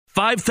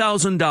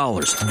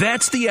$5,000.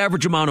 That's the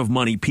average amount of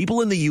money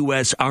people in the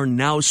U.S. are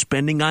now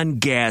spending on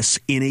gas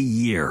in a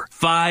year.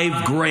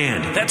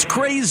 $5,000. That's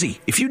crazy.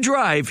 If you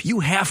drive, you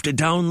have to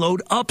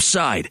download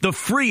Upside, the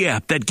free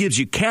app that gives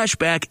you cash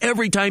back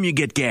every time you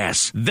get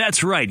gas.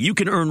 That's right. You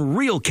can earn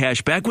real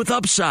cash back with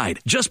Upside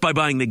just by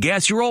buying the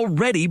gas you're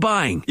already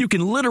buying. You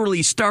can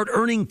literally start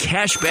earning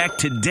cash back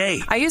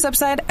today. I use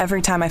Upside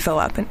every time I fill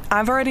up, and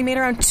I've already made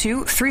around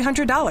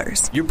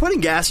 $300. You're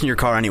putting gas in your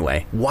car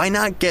anyway. Why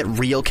not get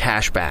real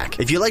cash back?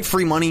 If you like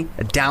free money,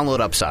 download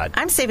Upside.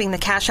 I'm saving the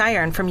cash I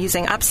earn from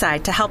using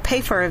Upside to help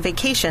pay for a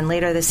vacation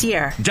later this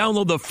year.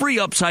 Download the free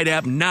Upside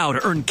app now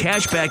to earn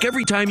cash back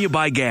every time you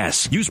buy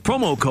gas. Use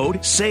promo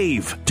code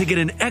SAVE to get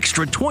an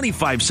extra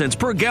 25 cents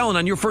per gallon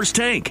on your first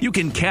tank. You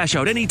can cash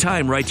out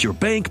anytime right to your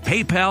bank,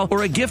 PayPal,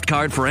 or a gift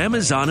card for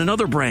Amazon and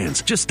other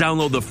brands. Just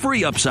download the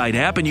free Upside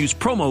app and use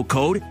promo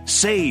code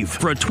SAVE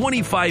for a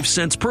 25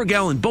 cents per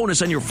gallon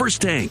bonus on your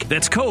first tank.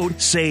 That's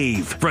code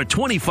SAVE for a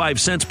 25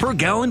 cents per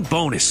gallon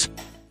bonus.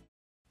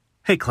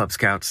 Hey, Club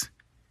Scouts.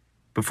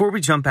 Before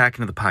we jump back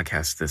into the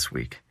podcast this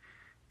week,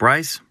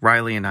 Bryce,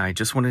 Riley, and I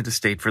just wanted to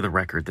state for the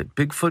record that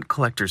Bigfoot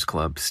Collectors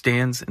Club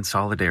stands in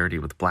solidarity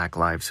with Black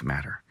Lives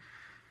Matter.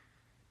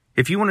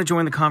 If you want to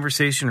join the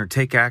conversation or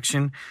take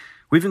action,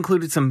 we've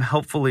included some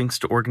helpful links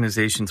to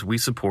organizations we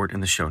support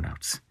in the show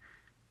notes.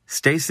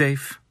 Stay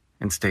safe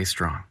and stay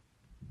strong.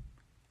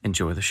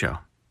 Enjoy the show.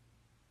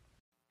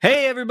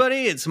 Hey,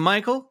 everybody, it's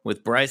Michael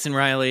with Bryce and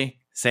Riley.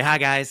 Say hi,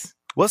 guys.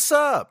 What's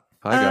up?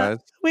 Hi, guys.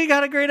 We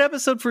got a great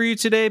episode for you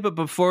today, but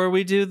before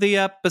we do the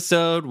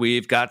episode,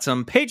 we've got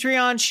some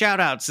Patreon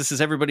shout-outs. This is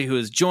everybody who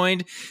has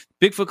joined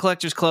Bigfoot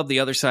Collectors Club, The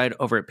Other Side,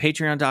 over at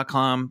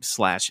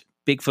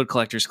patreon.com/Bigfoot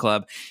Collectors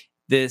Club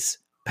this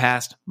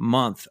past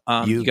month.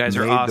 You guys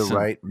are awesome. The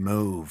right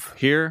move.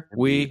 Here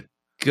we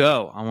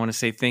go. I want to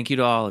say thank you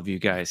to all of you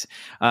guys.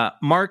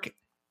 Mark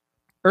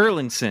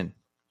Erlinson.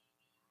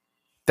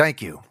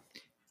 Thank you.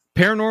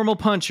 Paranormal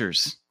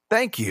Punchers.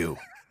 Thank you.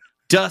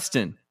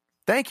 Dustin.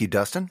 Thank you,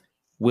 Dustin.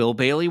 Will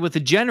Bailey with a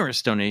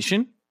generous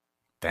donation.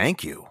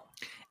 Thank you.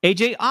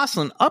 AJ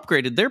Oslin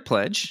upgraded their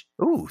pledge.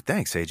 Ooh,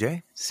 thanks,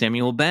 AJ.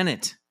 Samuel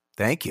Bennett.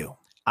 Thank you.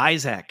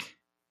 Isaac.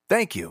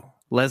 Thank you.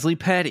 Leslie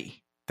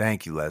Petty.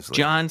 Thank you, Leslie.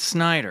 John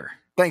Snyder.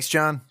 Thanks,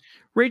 John.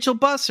 Rachel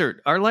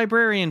Bussert, our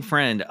librarian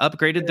friend,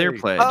 upgraded their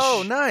pledge.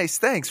 Oh, nice.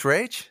 Thanks,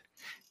 Rach.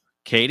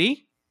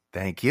 Katie.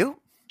 Thank you.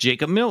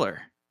 Jacob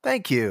Miller.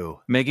 Thank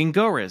you. Megan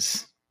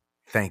Gores.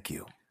 Thank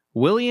you.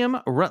 William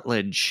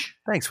Rutledge.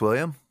 Thanks,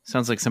 William.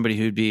 Sounds like somebody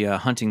who'd be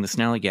hunting the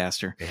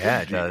Snallygaster.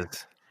 Yeah, it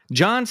does.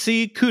 John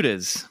C.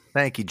 Kudas.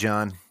 Thank you,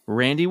 John.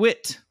 Randy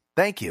Witt.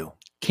 Thank you.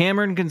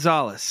 Cameron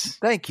Gonzalez.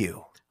 Thank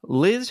you.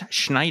 Liz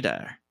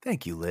Schneider.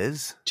 Thank you,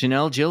 Liz.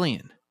 Janelle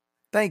Jillian.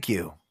 Thank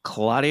you.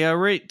 Claudia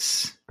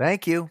Rates.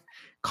 Thank you.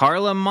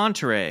 Carla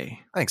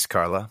Monterey. Thanks,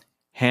 Carla.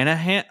 Anna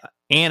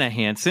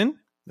Hansen.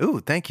 Ooh,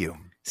 thank you.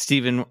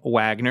 Stephen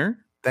Wagner.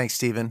 Thanks,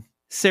 Stephen.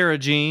 Sarah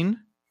Jean.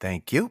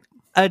 Thank you.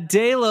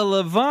 Adela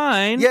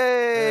Levine.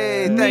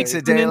 Yay! Thanks,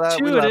 Adela.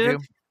 We love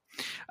you.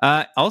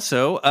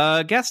 Also,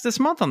 guest this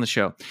month on the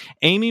show,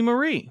 Amy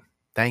Marie.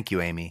 Thank you,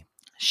 Amy.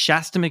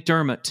 Shasta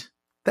McDermott.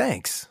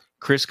 Thanks.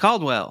 Chris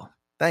Caldwell.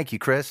 Thank you,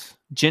 Chris.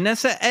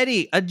 Janessa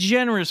Eddy, a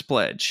generous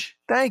pledge.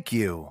 Thank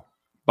you.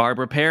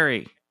 Barbara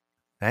Perry.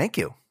 Thank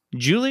you.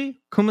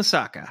 Julie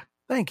Kumasaka.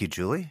 Thank you,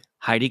 Julie.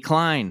 Heidi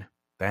Klein.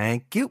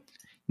 Thank you.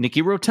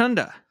 Nikki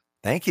Rotunda.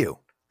 Thank you.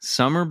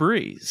 Summer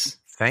Breeze.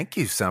 Thank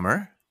you,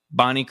 Summer.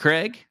 Bonnie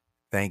Craig.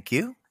 Thank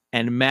you.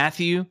 And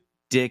Matthew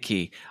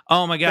Dickey.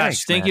 Oh my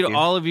gosh. Thank you to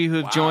all of you who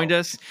have joined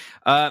us.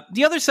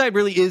 The Other Side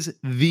really is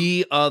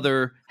the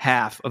other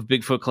half of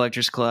Bigfoot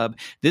Collectors Club.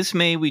 This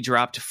May, we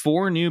dropped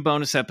 4 new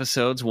bonus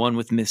episodes, one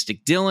with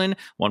Mystic Dylan,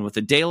 one with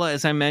Adela,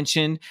 as I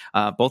mentioned,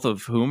 both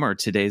of whom are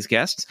today's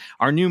guests.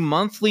 Our new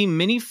monthly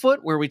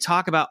Minifoot, where we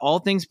talk about all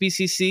things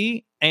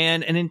BCC,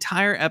 and an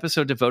entire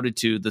episode devoted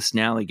to the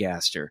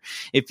Snallygaster.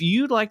 If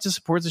you'd like to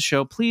support the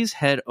show, please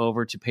head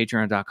over to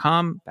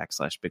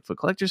patreon.com/Bigfoot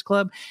Collectors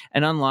Club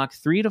and unlock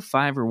 3 to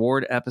 5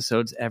 reward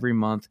episodes every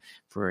month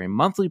for a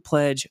monthly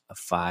pledge of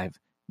 $5.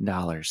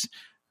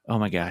 Oh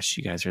my gosh,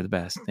 you guys are the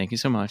best. Thank you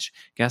so much.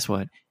 Guess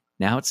what?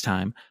 Now it's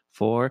time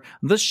for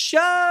the show!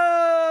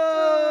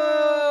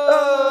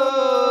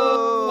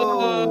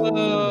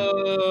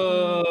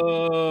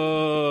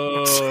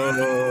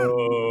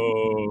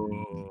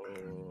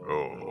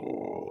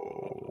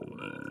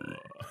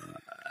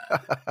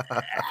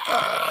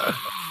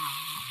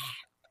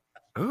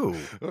 Ooh.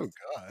 Oh,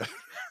 God.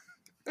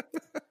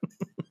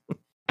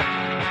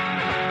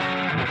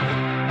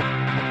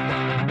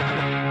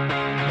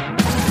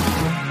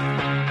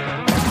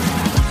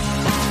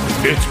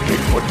 It's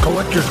Bigfoot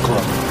Collectors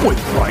Club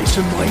with Bryce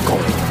and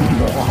Michael.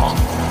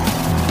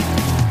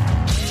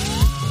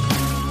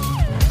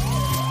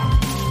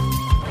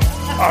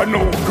 I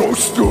know a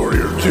ghost story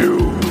or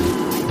two.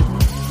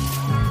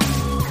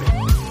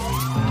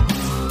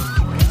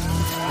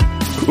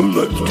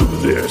 Let's do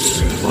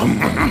this.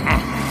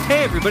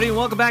 Hey, everybody. everybody, and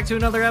welcome back to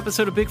another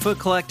episode of Bigfoot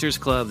Collectors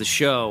Club, the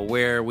show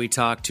where we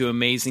talk to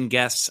amazing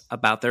guests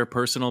about their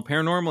personal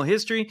paranormal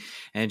history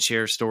and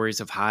share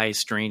stories of high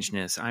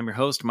strangeness. I'm your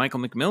host,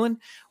 Michael McMillan.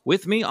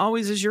 With me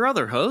always is your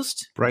other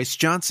host, Bryce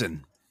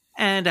Johnson.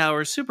 And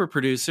our super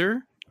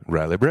producer,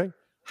 Riley Bray.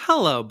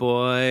 Hello,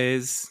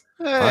 boys.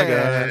 Hi,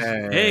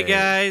 guys. Hey,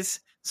 guys.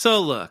 So,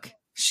 look,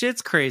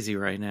 shit's crazy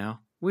right now.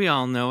 We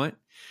all know it.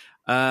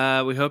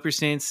 We hope you're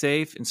staying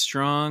safe and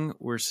strong.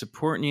 We're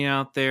supporting you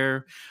out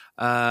there.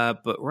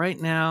 But right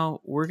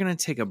now, we're going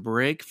to take a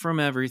break from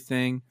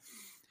everything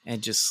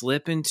and just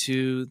slip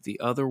into the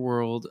other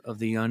world of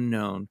the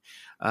unknown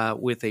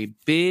with a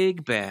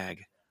big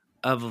bag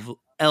of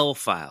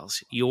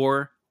L-Files,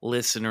 your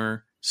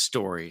listener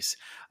stories.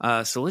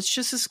 So let's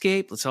just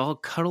escape. Let's all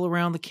cuddle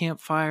around the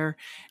campfire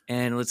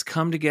and let's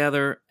come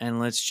together and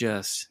let's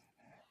just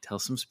tell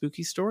some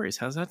spooky stories.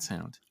 How's that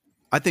sound?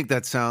 I think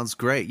that sounds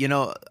great. You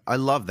know, I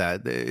love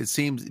that. It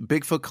seems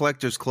Bigfoot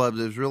Collectors Club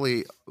is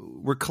really,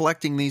 we're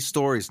collecting these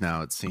stories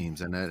now, it seems.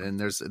 And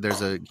there's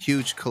a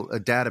huge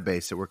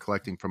database that we're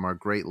collecting from our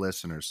great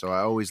listeners. So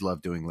I always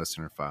love doing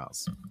listener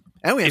files.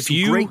 And we have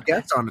some great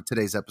guests on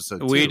today's episode,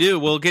 too. We do.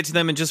 We'll get to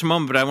them in just a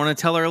moment. But I want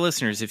to tell our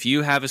listeners, if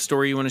you have a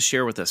story you want to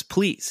share with us,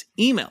 please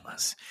email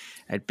us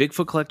at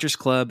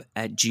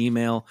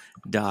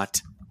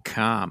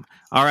bigfootcollectorsclub@gmail.com.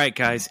 All right,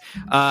 guys.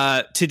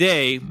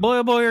 Today, boy,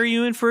 oh boy, are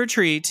you in for a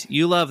treat.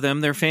 You love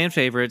them. They're fan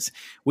favorites.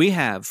 We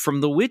have,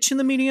 from the Witch in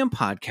the Medium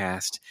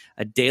podcast,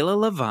 Adela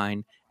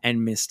Levine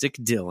and Mystic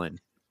Dylan.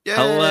 Yay.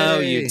 Hello,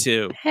 you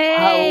two.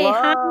 Hey.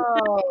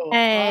 Hello.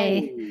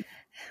 Hey.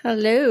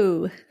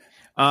 Hello.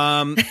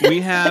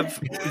 We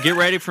have, get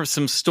ready for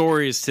some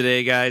stories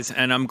today, guys.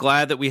 And I'm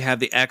glad that we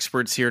have the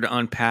experts here to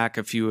unpack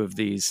a few of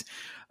these.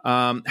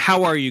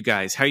 How are you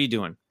guys? How are you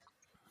doing?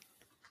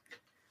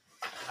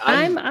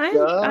 I'm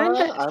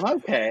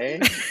okay.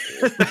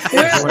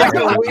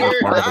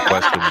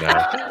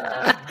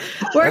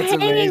 We're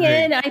hanging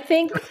in. I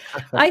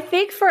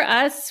think for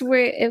us,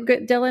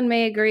 Dylan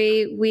may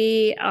agree,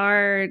 we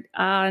are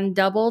on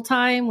double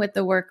time with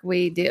the work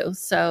we do.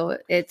 So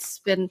it's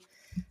been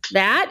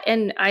that,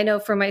 and I know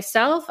for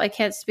myself, I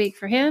can't speak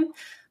for him,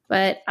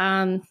 but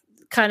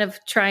kind of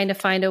trying to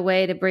find a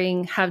way to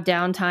have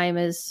downtime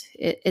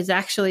is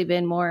actually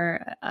been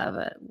more of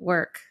a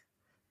work.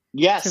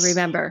 Yes, to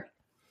remember.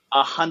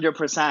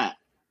 100%.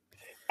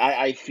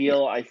 I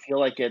feel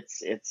like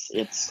it's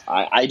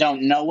I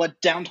don't know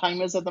what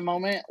downtime is at the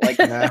moment. Like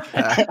I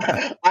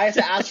have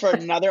to ask for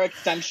another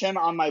extension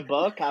on my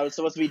book. I was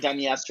supposed to be done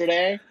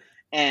yesterday,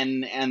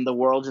 and the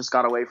world just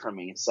got away from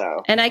me.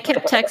 So and I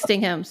kept texting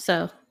him,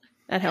 so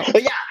that helped.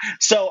 But yeah,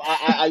 so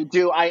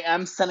I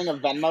am sending a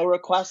Venmo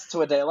request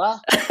to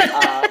Adela for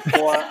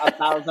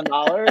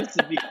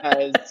 $1,000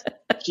 because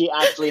she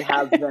actually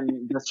has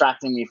been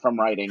distracting me from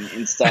writing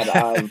instead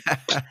of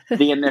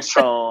the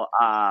initial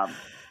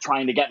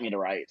trying to get me to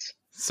write.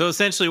 So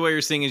essentially what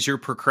you're saying is you're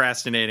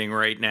procrastinating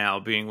right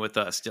now being with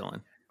us,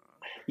 Dylan.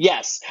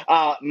 Yes.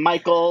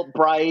 Michael,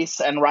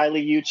 Bryce, and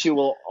Riley, you two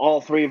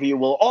all three of you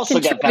will also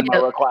get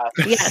Venmo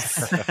requests.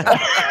 Yes.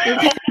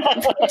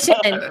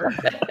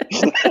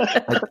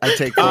 I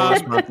take full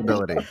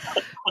responsibility.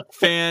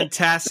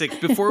 Fantastic.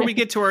 Before we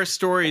get to our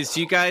stories,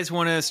 do you guys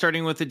want to,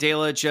 starting with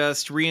Adela,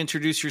 just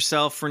reintroduce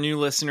yourself for new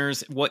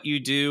listeners, what you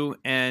do,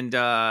 and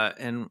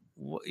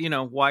you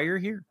know why you're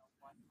here?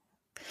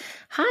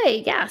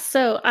 Hi, yeah.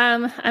 So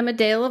I'm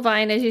Adela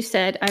Levine, as you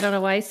said. I don't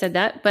know why I said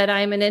that, but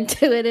I'm an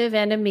intuitive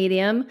and a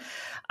medium.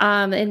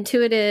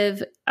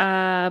 Intuitive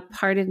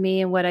part of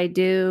me and what I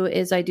do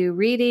is I do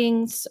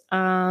readings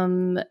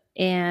and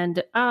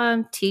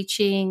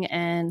teaching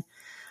and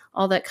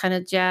all that kind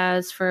of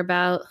jazz for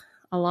about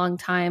a long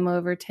time,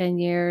 over 10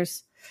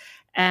 years.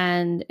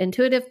 And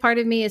intuitive part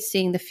of me is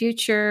seeing the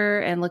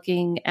future and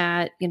looking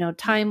at,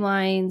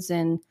 timelines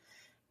and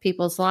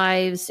people's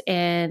lives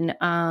and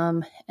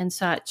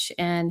such.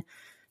 And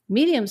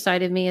medium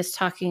side of me is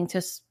talking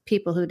to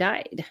people who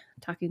died,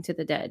 talking to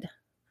the dead.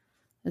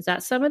 Does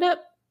that sum it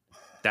up?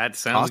 That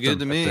sounds good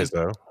to me.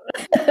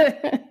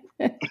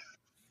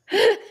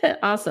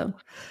 Awesome.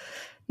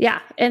 Yeah.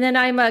 And then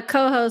I'm a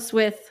co-host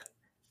with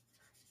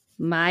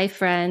my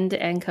friend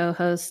and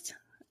co-host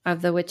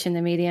of The Witch in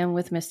the Medium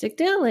with Mystic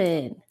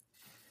Dylan.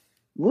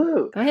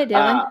 Woo. Go ahead,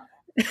 Dylan.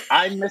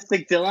 I'm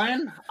Mystic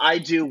Dylan. I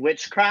do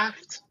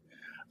witchcraft.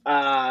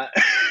 And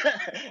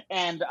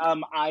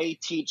I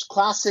teach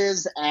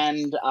classes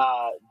and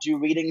do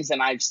readings,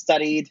 and I've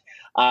studied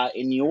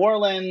in New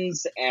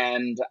Orleans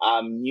and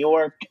New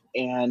York,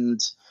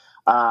 and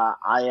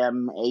I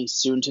am a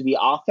soon-to-be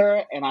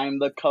author, and I'm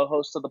the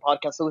co-host of the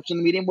podcast The Witch in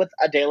the Medium with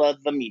Adela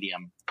the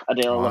Medium.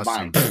 Adela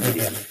Levine, the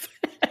Medium.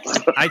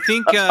 I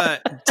think,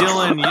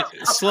 Dylan,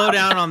 slow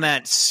down on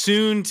that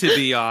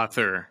soon-to-be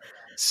author,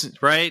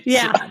 right?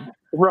 Yeah.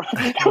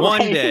 Right.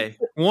 One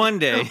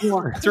day,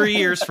 3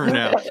 years from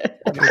now.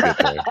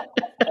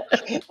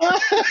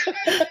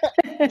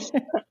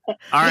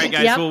 All right,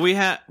 guys. Yep. Well, we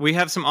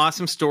have some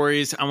awesome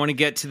stories. I want to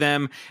get to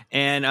them,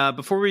 and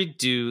before we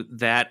do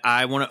that,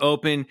 I want to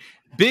open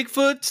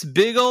Bigfoot's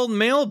big old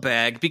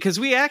mailbag, because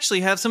we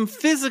actually have some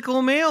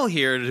physical mail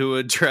here to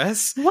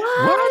address.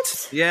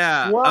 What?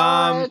 Yeah.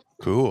 What?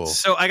 Cool.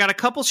 So I got a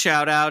couple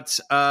shout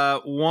outs.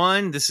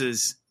 One, this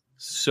is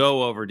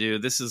so overdue.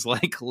 This is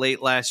like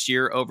late last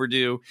year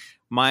overdue.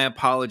 My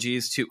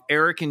apologies to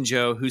Eric and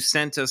Joe, who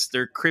sent us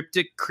their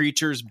Cryptic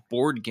Creatures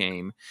board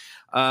game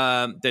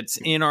that's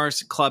in our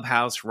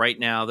clubhouse right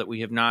now that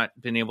we have not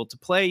been able to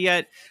play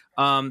yet.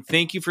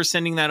 Thank you for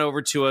sending that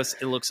over to us.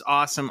 It looks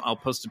awesome. I'll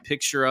post a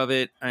picture of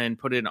it and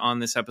put it on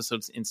this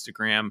episode's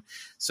Instagram.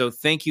 So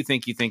thank you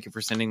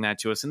for sending that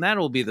to us. And that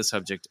will be the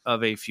subject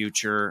of a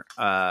future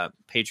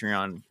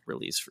Patreon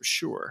release for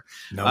sure.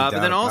 But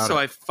then also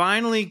I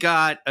finally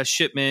got a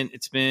shipment.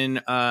 It's been...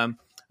 I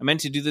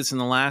meant to do this in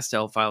the last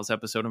L-Files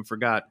episode and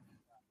forgot.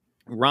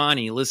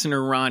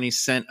 Listener Ronnie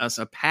sent us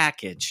a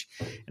package,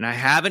 and I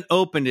haven't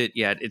opened it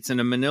yet. It's in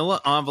a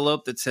manila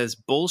envelope that says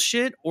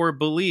bullshit or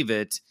believe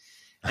it,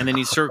 and then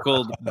he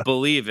circled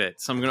believe it.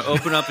 So I'm going to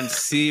open up and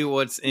see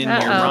what's in here,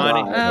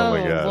 Ronnie. Oh,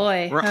 my God.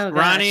 Boy.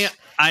 Ronnie,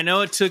 I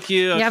know it took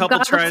you a couple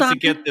tries to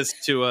get this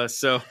to us,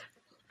 so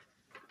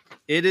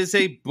it is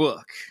a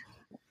book.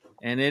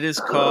 And it is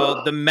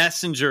called The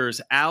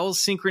Messengers,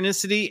 Owl's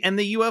Synchronicity and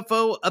the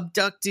UFO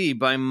Abductee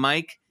by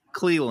Mike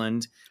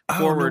Cleland,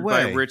 forward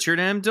by Richard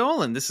M.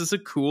 Dolan. This is a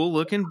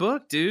cool-looking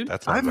book, dude.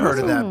 I've heard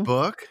of that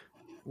book.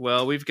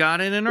 Well, we've got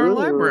it in our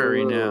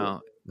library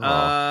now.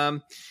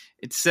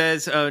 It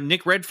says,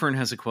 Nick Redfern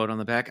has a quote on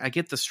the back. I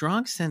get the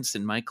strong sense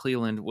that Mike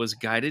Cleland was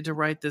guided to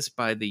write this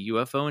by the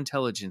UFO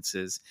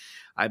intelligences.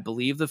 I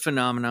believe the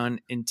phenomenon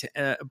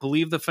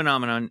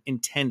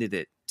intended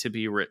it to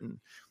be written.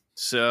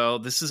 So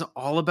this is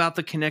all about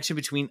the connection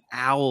between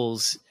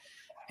owls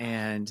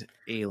and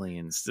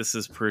aliens. This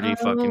is pretty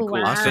fucking cool.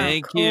 Wow.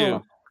 Thank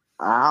you.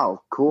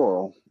 Wow,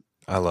 cool.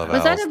 I love Was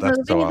owls. that a That's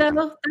movie, so awesome.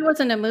 though? That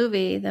wasn't a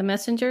movie. The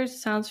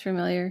Messengers sounds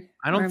familiar.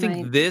 I don't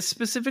think this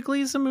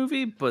specifically is a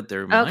movie, but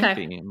there might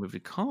be a movie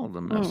called The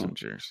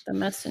Messengers. The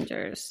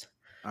Messengers.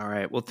 All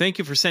right. Well, thank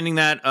you for sending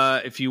that.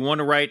 If you want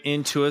to write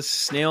into us,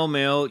 snail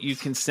mail, you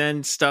can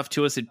send stuff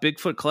to us at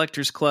Bigfoot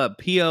Collectors Club,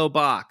 P.O.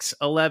 Box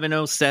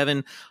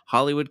 1107,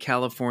 Hollywood,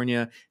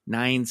 California,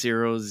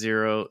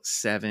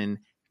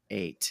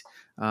 90078.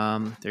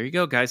 There you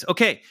go, guys.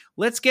 Okay,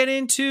 let's get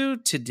into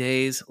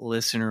today's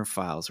listener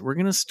files. We're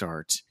going to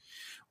start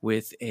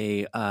with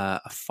a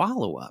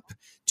follow-up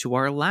to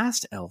our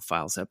last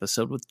L-Files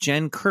episode with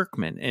Jen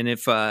Kirkman. And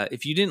if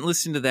you didn't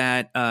listen to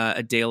that,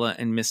 Adela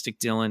and Mystic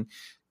Dylan,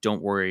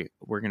 don't worry,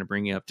 we're going to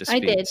bring you up to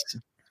speed. I did.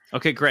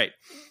 Okay, great.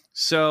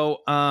 So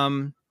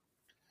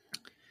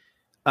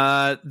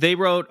they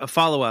wrote a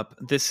follow-up.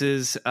 This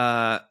is,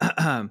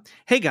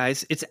 hey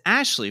guys, it's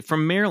Ashley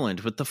from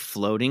Maryland with the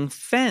floating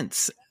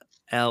fence,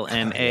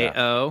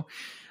 LMAO.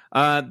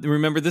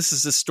 Remember, this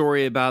is a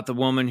story about the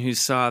woman who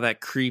saw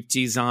that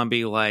creepy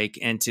zombie-like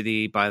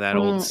entity by that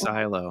old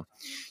silo.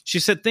 She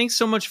said, thanks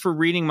so much for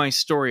reading my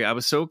story. I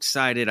was so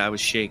excited I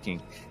was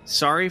shaking.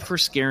 Sorry for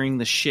scaring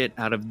the shit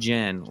out of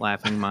Jen,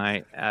 laughing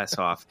my ass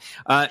off.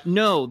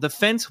 No, the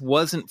fence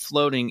wasn't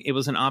floating. It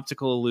was an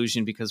optical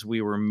illusion because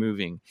we were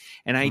moving.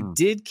 And I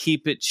did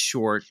keep it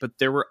short, but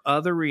there were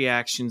other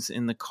reactions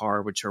in the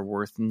car which are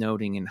worth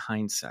noting in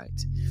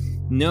hindsight.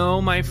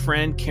 No, my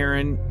friend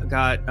Karen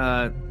got...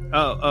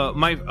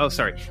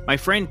 My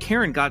friend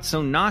Karen got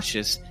so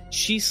nauseous,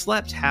 she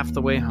slept half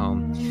the way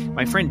home.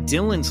 My friend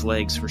Dylan's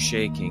legs were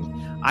shaking.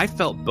 I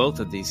felt both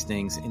of these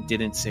things and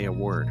didn't say a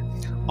word.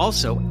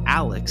 Also,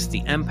 Alex,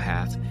 the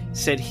empath,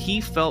 said he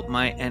felt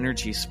my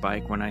energy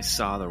spike when I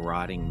saw the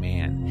rotting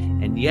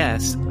man. And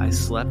yes, I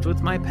slept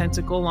with my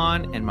pentacle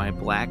on and my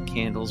black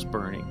candles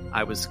burning.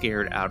 I was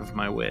scared out of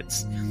my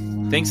wits.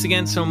 Thanks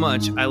again so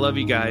much. I love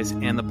you guys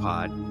and the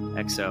pod.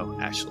 XO,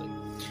 Ashley.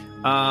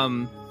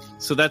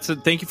 So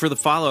thank you for the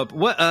follow-up.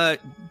 What,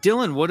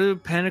 Dylan, what do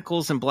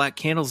pentacles and black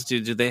candles do?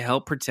 Do they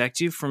help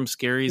protect you from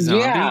scary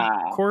zombie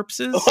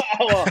corpses?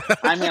 Well,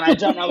 I mean, I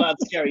don't know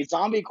about scary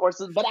zombie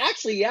corpses, but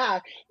actually,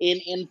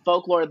 in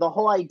folklore, the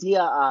whole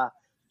idea,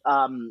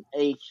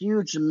 a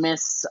huge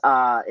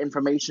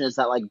misinformation is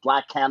that like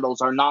black candles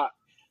are not,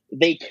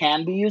 they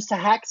can be used to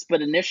hex,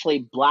 but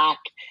initially black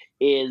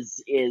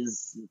it's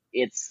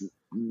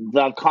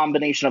the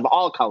combination of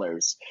all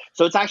colors.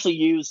 So it's actually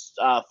used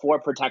for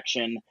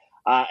protection.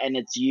 And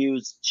it's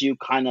used to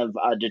kind of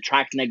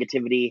detract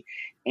negativity.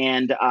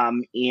 And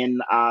in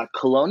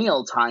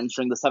colonial times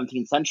during the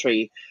 17th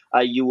century,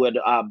 you would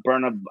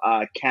burn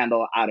a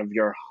candle out of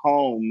your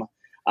home,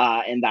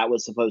 and that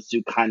was supposed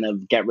to kind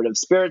of get rid of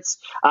spirits.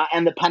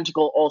 And the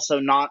pentacle, also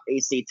not a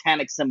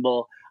satanic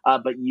symbol,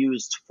 but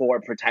used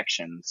for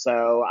protection.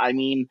 So, I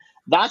mean,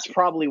 that's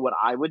probably what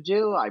I would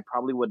do. I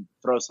probably would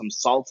throw some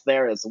salt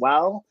there as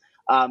well.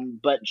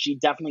 But she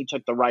definitely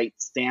took the right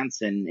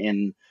stance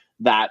in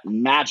that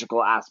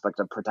magical aspect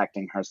of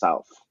protecting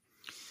herself.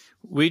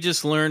 We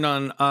just learned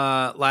on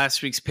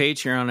last week's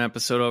Patreon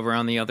episode over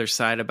on the other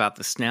side about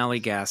the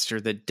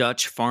snallygaster that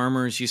Dutch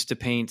farmers used to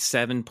paint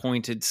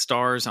 7-pointed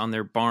stars on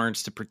their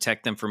barns to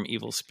protect them from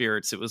evil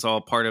spirits. It was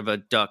all part of a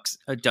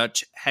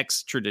Dutch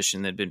hex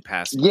tradition that had been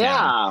passed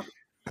down.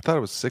 I thought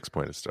it was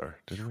 6-pointed star,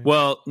 didn't we?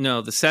 Well,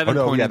 no, the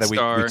 7-pointed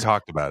star. We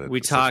talked about it.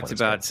 We talked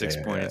about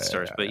 6-pointed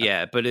stars, but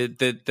it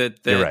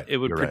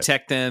would You're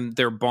protect them,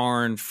 their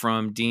barn,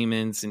 from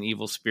demons and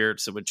evil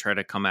spirits that would try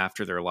to come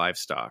after their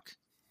livestock.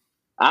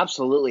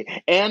 Absolutely.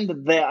 And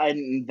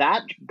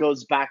that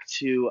goes back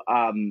to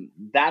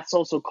that's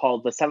also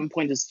called the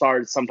 7-pointed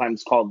star, is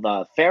sometimes called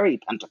the fairy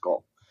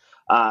pentacle,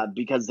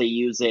 because they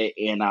use it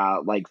in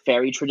like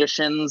fairy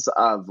traditions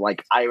of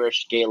like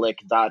Irish,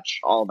 Gaelic,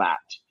 Dutch, all that.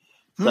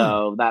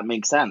 So that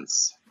makes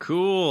sense.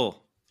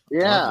 Cool.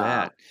 Yeah.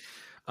 Love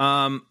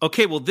that.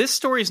 Okay, well, this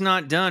story's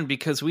not done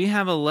because we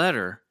have a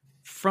letter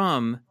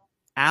from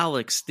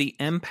Alex the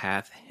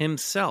empath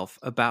himself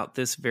about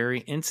this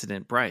very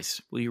incident.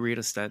 Bryce, will you read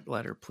us that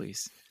letter,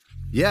 please?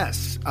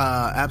 Yes,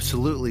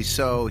 absolutely.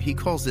 So he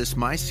calls this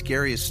my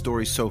scariest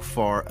story so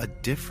far, a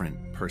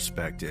different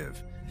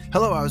perspective.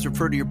 Hello, I was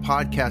referred to your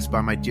podcast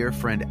by my dear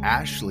friend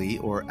Ashley,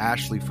 or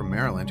Ashley from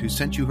Maryland, who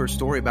sent you her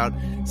story about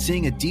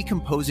seeing a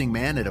decomposing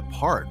man at a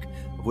park,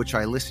 of which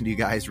I listened to you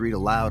guys read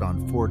aloud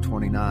on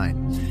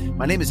 429.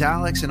 My name is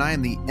Alex, and I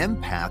am the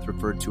empath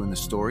referred to in the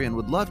story, and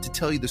would love to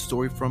tell you the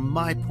story from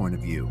my point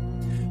of view.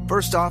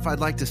 First off, I'd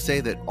like to say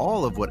that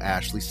all of what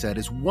Ashley said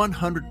is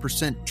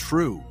 100%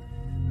 true.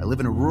 I live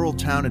in a rural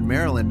town in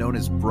Maryland known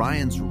as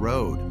Bryan's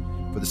Road.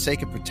 For the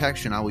sake of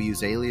protection, I will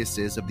use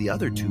aliases of the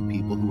other two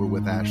people who were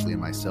with Ashley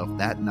and myself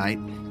that night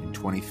in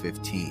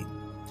 2015.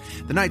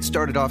 The night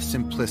started off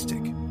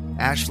simplistic.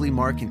 Ashley,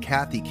 Mark, and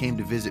Kathy came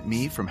to visit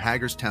me from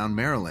Hagerstown,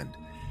 Maryland.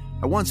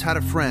 I once had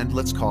a friend,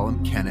 let's call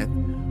him Kenneth,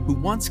 who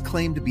once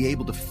claimed to be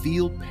able to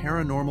feel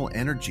paranormal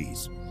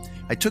energies.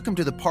 I took him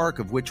to the park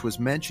of which was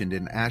mentioned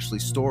in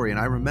Ashley's story, and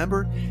I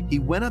remember he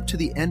went up to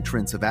the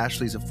entrance of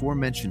Ashley's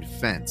aforementioned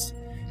fence.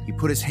 He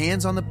put his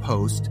hands on the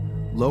post,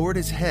 lowered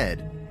his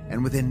head,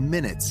 and within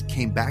minutes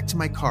came back to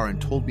my car and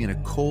told me in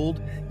a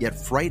cold yet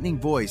frightening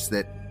voice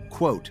that,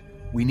 quote,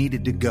 we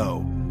needed to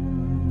go.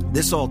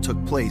 This all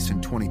took place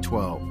in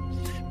 2012.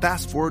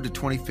 Fast forward to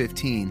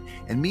 2015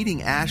 and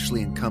meeting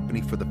Ashley and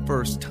company for the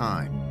first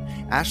time.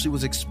 Ashley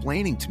was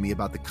explaining to me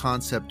about the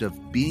concept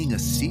of being a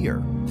seer.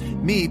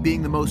 Me,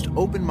 being the most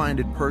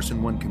open-minded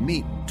person one can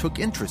meet, took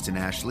interest in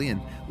Ashley and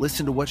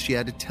listened to what she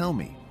had to tell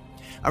me.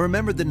 I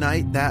remembered the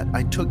night that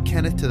I took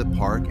Kenneth to the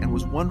park and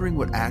was wondering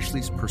what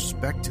Ashley's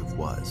perspective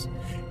was.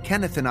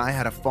 Kenneth and I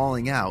had a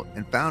falling out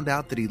and found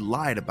out that he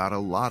lied about a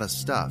lot of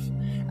stuff.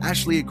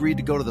 Ashley agreed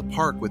to go to the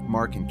park with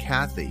Mark and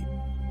Kathy.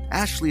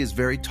 Ashley is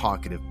very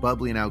talkative,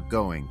 bubbly, and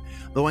outgoing,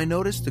 though I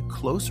noticed the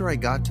closer I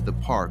got to the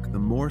park, the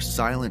more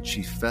silent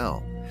she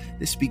fell.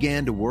 This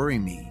began to worry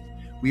me.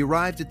 We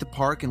arrived at the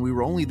park and we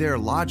were only there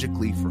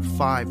logically for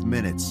 5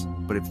 minutes,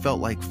 but it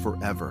felt like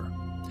forever.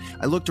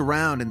 I looked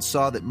around and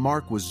saw that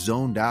Mark was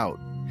zoned out,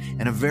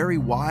 and a very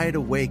wide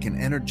awake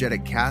and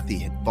energetic Kathy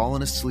had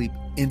fallen asleep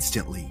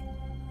instantly.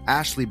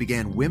 Ashley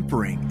began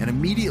whimpering and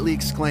immediately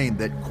exclaimed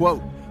that,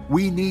 quote,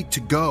 we need to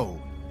go.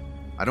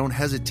 I didn't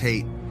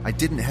hesitate,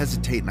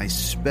 and I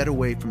sped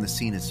away from the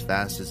scene as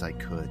fast as I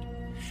could.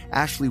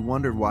 Ashley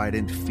wondered why I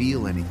didn't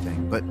feel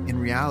anything, but in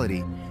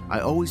reality, I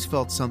always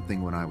felt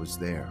something when I was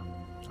there.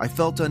 I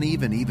felt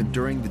uneven even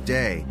during the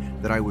day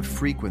that I would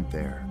frequent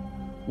there.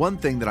 One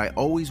thing that I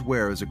always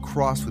wear is a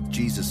cross with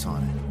Jesus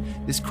on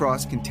it. This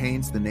cross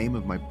contains the name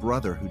of my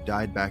brother who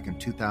died back in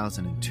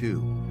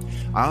 2002.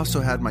 I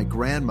also had my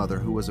grandmother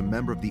who was a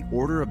member of the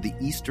Order of the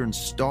Eastern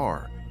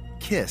Star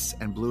kiss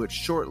and blew it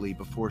shortly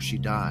before she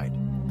died.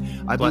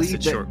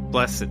 Blessed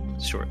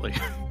shortly.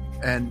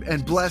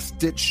 and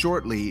blessed it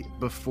shortly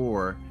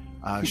before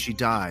she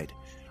died.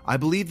 I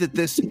believe that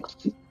this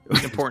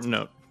important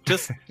note.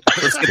 Just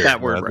let's get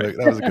that word right.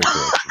 That was a good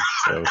correction.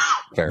 So,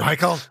 fair.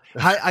 Michael,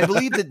 I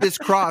believe that this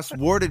cross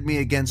warded me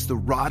against the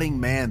rotting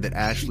man that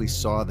Ashley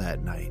saw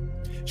that night.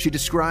 She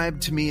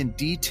described to me in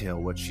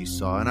detail what she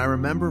saw, and I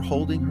remember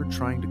holding her,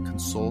 trying to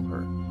console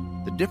her.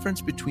 The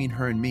difference between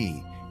her and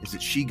me is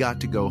that she got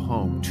to go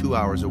home 2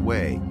 hours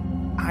away.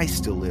 I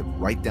still live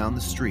right down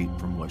the street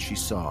from what she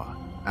saw.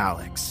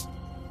 Alex.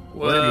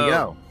 Whoa. There you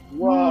go.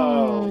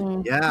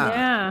 Whoa.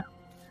 Yeah.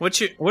 What's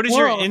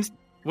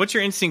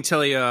your instinct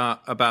tell you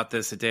about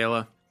this,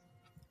 Adela?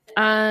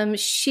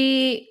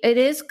 It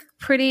is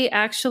pretty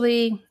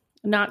actually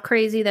not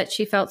crazy that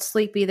she felt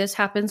sleepy. This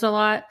happens a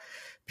lot.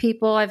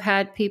 I've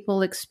had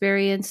people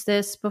experience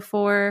this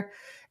before.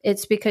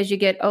 It's because you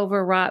get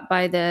overwrought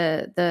by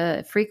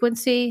the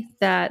frequency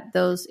that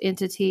those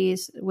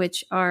entities,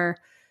 which are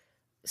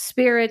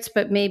spirits,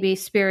 but maybe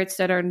spirits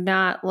that are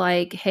not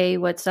like, hey,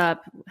 what's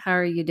up? How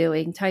are you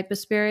doing? Type of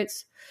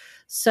spirits.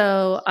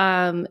 So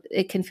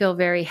it can feel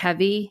very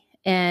heavy,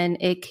 and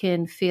it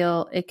can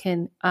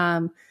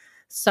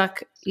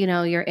suck,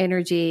 your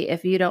energy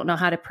if you don't know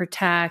how to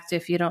protect,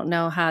 if you don't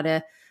know how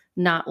to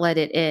not let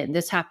it in.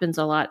 This happens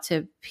a lot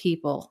to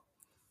people.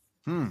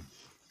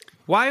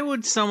 Why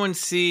would someone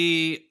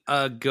see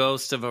a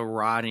ghost of a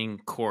rotting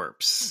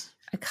corpse?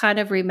 I kind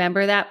of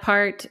remember that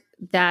part,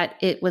 that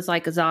it was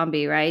like a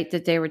zombie, right?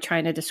 That they were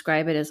trying to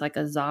describe it as like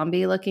a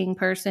zombie looking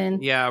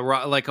person. Yeah,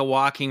 like a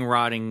walking,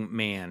 rotting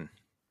man.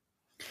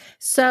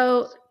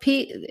 So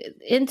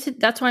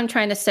that's what I'm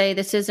trying to say.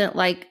 This isn't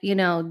like,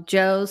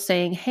 Joe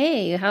saying,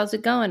 "Hey, how's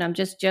it going? I'm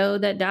just Joe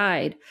that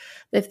died."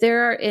 If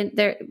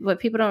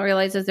what people don't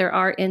realize is there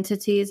are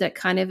entities that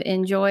kind of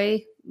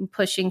enjoy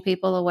pushing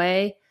people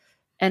away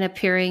and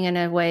appearing in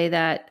a way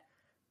that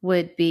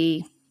would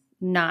be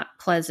not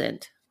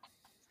pleasant.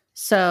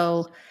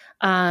 So,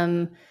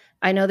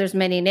 I know there's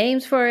many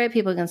names for it.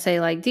 People can say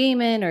like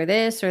demon or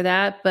this or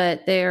that,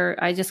 but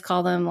I just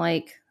call them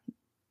like,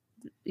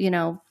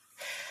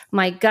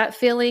 my gut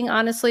feeling,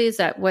 honestly, is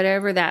that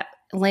whatever that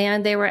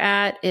land they were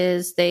at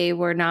is they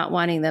were not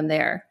wanting them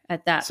there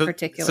at that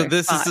particular So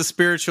this spot. is the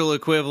spiritual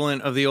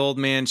equivalent of the old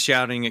man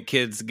shouting at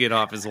kids to get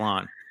off his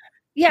lawn.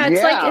 Yeah,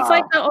 it's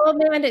like the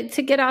old man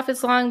to get off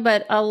his lawn,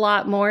 but a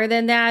lot more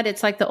than that.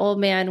 It's like the old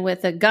man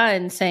with a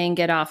gun saying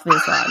get off his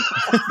lawn.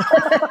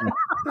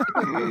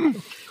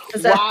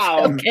 Is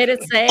that okay to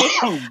say?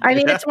 I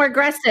mean, it's more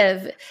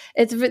aggressive.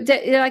 It's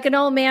like an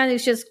old man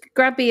who's just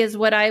grumpy is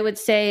what I would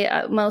say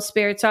most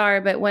spirits are.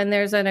 But when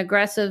there's an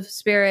aggressive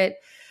spirit,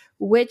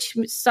 which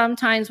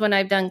sometimes when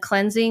I've done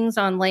cleansings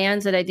on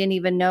lands that I didn't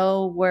even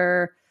know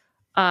where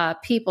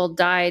people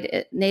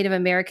died, Native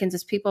Americans,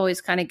 is people always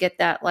kind of get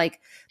that, like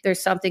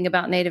there's something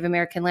about Native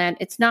American land.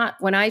 It's not,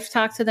 when I've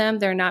talked to them,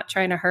 they're not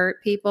trying to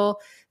hurt people.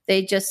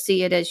 They just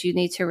see it as you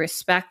need to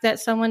respect that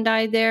someone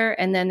died there,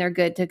 and then they're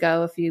good to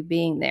go if you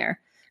being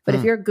there. But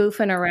if you're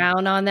goofing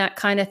around on that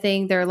kind of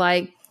thing, they're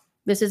like,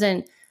 this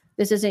isn't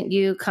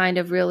you kind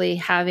of really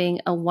having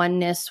a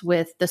oneness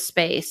with the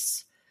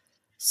space.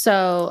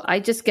 So I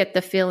just get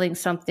the feeling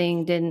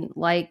something didn't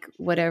like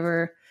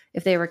whatever,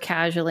 if they were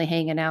casually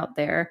hanging out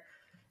there,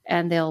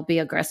 and they'll be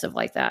aggressive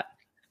like that.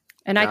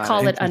 And I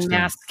call it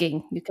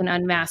unmasking. You can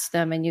unmask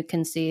them and you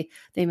can see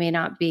they may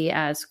not be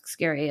as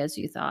scary as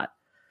you thought.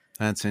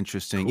 That's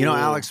interesting. Cool.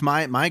 Alex,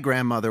 my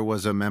grandmother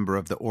was a member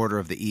of the Order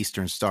of the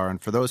Eastern Star.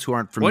 And for those who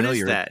aren't familiar, what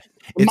is that?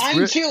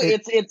 Mine too.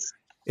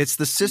 It's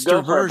the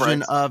sister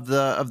version of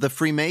the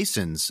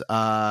Freemasons.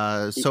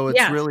 So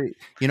it's really,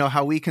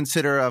 how we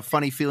consider a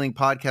Funny Feeling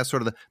podcast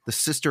sort of the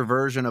sister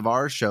version of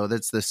our show.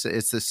 It's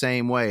the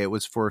same way. It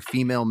was for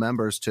female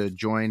members to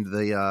join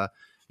the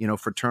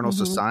fraternal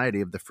society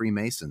of the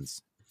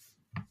Freemasons,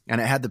 and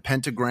it had the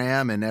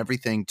pentagram and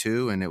everything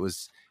too. And it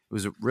was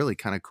really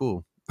kind of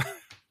cool.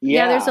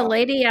 Yeah, there's a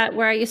lady at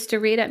where I used to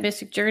read at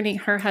Mystic Journey.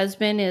 Her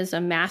husband is a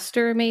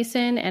master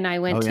Mason, and I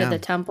went to the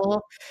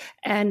temple,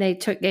 and they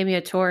gave me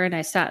a tour, and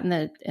I sat in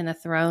the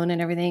throne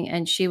and everything,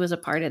 and she was a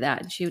part of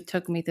that. And she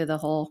took me through the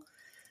whole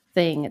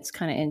thing. It's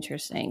kind of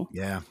interesting.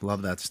 Yeah,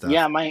 love that stuff.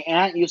 Yeah, my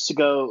aunt used to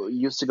go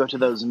to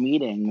those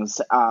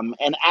meetings,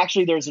 and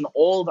actually, there's an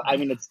old. I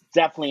mean, it's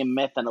definitely a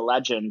myth and a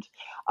legend,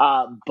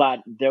 but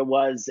there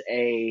was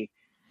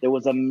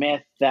a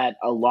myth that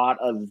a lot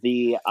of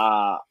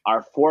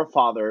our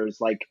forefathers,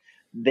 like,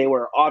 they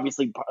were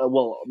obviously,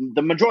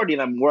 the majority of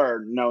them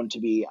were known to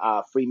be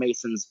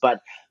Freemasons, but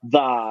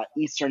the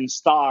Eastern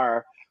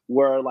Star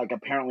were like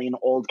apparently an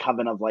old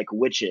coven of like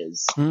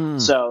witches.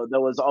 So there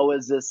was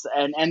always this,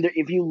 and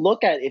if you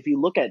look at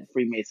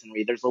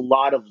Freemasonry, there's a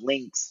lot of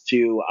links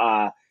to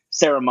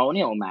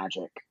ceremonial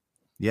magic.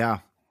 Yeah.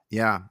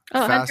 Oh,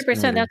 100%. That's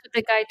what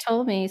the guy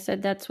told me. He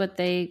said that's what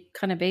they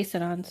kind of base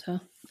it on.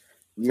 So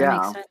that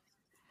makes sense.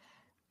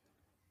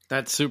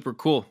 That's super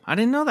cool. I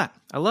didn't know that.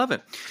 I love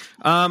it.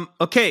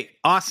 Okay,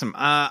 awesome.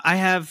 I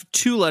have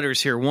 2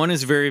 letters here. One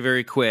is very,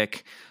 very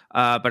quick,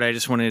 but I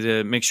just wanted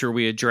to make sure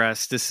we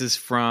address. This is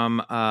from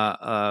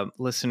a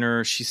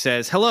listener. She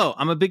says, "Hello,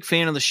 I'm a big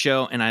fan of the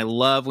show, and I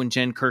love when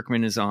Jen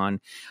Kirkman is on.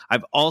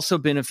 I've also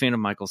been a fan of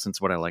Michael since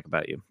What I Like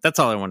About You." That's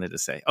all I wanted to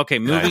say. Okay,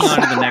 moving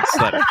on to the next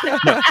letter.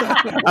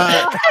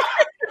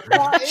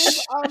 That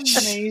is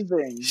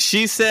amazing.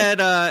 She said,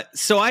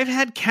 so I've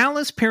had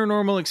countless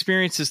paranormal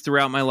experiences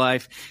throughout my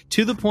life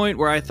to the point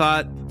where I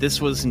thought this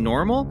was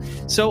normal.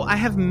 So I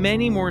have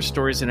many more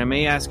stories that I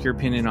may ask your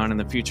opinion on in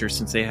the future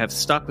since they have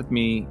stuck with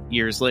me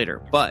years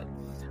later. But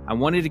I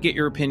wanted to get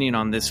your opinion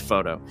on this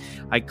photo.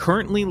 I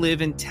currently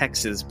live in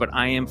Texas, but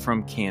I am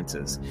from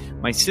Kansas.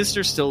 My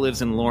sister still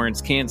lives in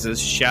Lawrence, Kansas.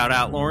 Shout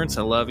out, Lawrence.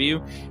 I love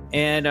you.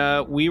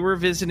 And we were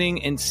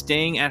visiting and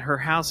staying at her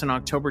house in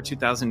October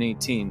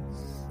 2018.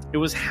 It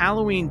was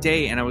Halloween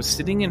day, and I was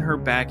sitting in her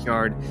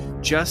backyard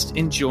just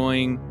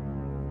enjoying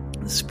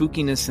the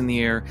spookiness in the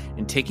air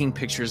and taking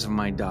pictures of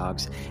my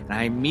dogs. And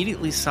I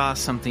immediately saw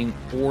something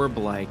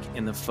orb-like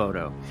in the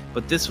photo.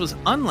 But this was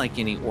unlike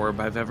any orb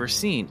I've ever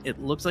seen. It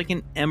looked like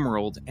an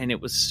emerald, and it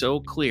was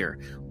so clear.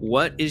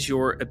 What is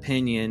your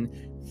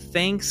opinion?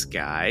 Thanks,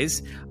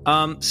 guys.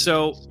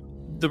 So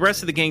the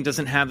rest of the gang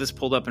doesn't have this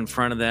pulled up in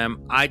front of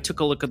them. I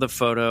took a look at the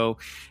photo,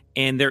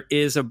 and there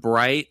is a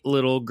bright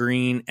little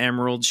green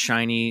emerald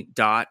shiny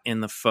dot in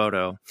the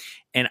photo.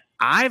 And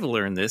I've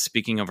learned this,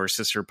 speaking of our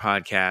sister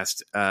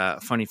podcast,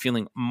 Funny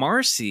Feeling,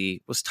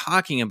 Marcy was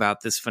talking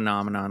about this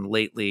phenomenon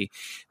lately,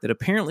 that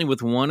apparently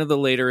with one of the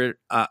later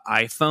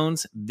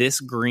iPhones, this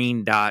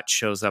green dot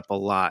shows up a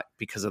lot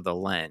because of the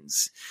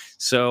lens.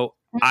 So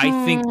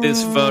I think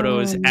this photo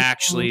is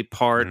actually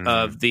part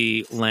of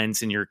the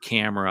lens in your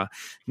camera.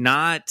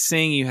 Not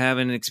saying you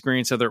haven't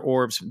experienced other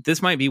orbs.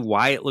 This might be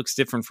why it looks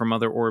different from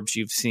other orbs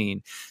you've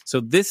seen. So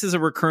this is a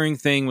recurring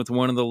thing with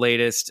one of the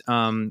latest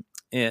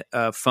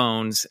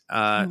phones.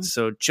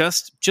 So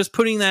just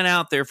putting that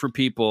out there for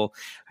people.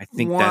 I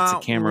think that's a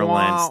camera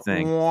lens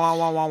thing. Oh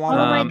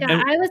my God,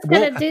 I was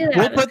going to do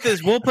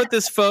that. We'll put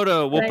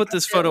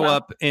this photo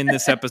up in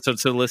this episode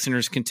so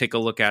listeners can take a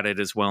look at it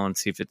as well and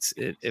see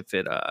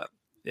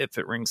if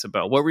it rings a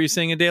bell. What were you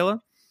saying,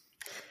 Adela?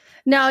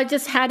 No, I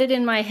just had it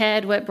in my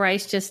head what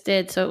Bryce just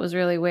did, so it was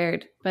really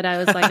weird. But I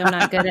was like, I'm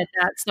not good at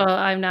that, so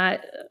I'm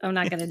not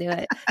going to do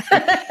it.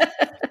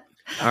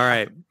 All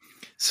right.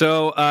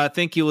 So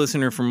thank you,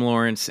 listener from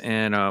Lawrence,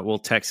 and we'll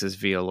text us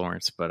via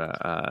Lawrence.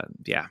 But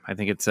yeah, I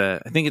think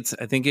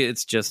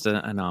it's just an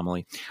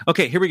anomaly.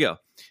 Okay, here we go.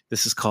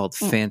 This is called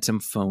Phantom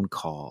Phone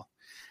Call.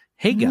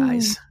 Hey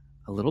guys.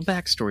 A little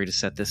backstory to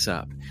set this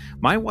up.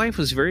 My wife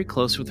was very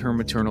close with her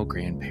maternal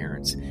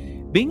grandparents.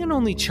 Being an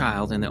only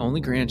child and the only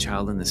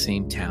grandchild in the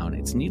same town,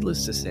 it's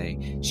needless to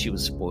say she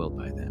was spoiled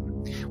by them.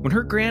 When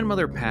her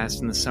grandmother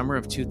passed in the summer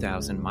of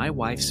 2000, my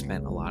wife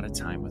spent a lot of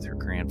time with her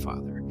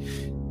grandfather.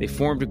 They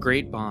formed a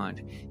great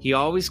bond. He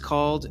always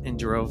called and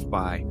drove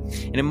by.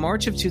 And in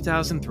March of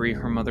 2003,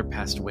 her mother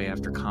passed away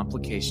after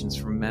complications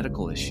from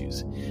medical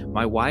issues.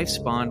 My wife's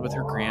bond with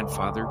her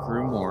grandfather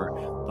grew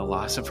more, the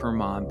loss of her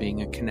mom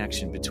being a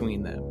connection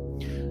between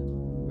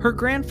them. Her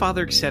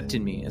grandfather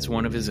accepted me as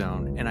one of his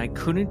own, and I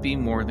couldn't be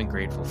more than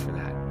grateful for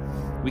that.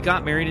 We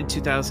got married in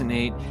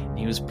 2008, and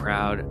he was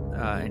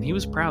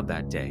proud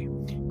that day.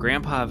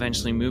 Grandpa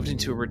eventually moved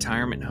into a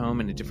retirement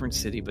home in a different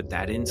city, but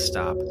that didn't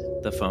stop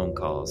the phone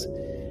calls.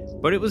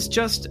 But it was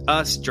just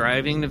us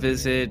driving to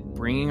visit,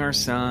 bringing our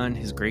son,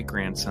 his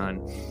great-grandson,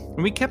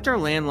 and we kept our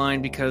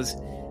landline because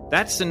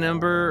that's the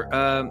number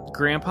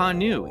Grandpa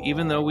knew,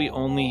 even though we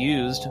only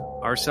used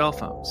our cell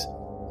phones.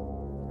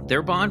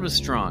 Their bond was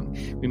strong.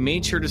 We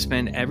made sure to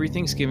spend every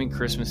Thanksgiving,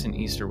 Christmas, and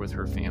Easter with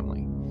her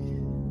family.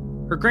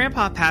 Her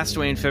grandpa passed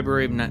away in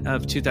February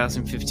of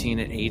 2015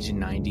 at age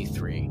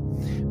 93.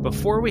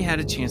 Before we had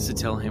a chance to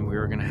tell him we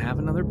were going to have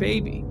another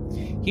baby.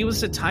 He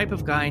was the type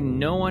of guy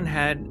no one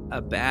had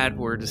a bad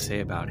word to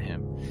say about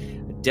him.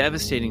 A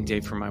devastating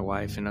day for my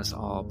wife and us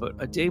all, but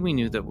a day we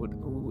knew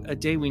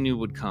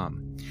would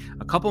come.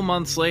 A couple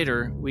months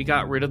later, we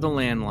got rid of the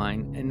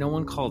landline and no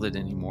one called it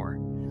anymore.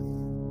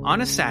 On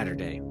a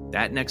Saturday,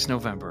 that next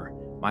November,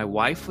 my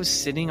wife was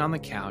sitting on the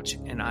couch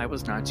and I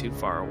was not too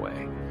far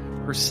away.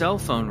 Her cell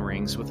phone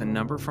rings with a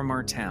number from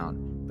our town,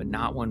 but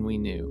not one we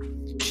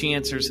knew. She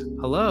answers,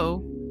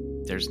 "Hello?"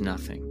 There's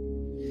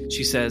nothing.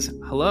 She says,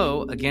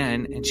 "Hello,"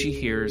 again, and she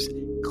hears,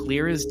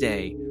 clear as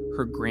day,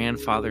 her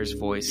grandfather's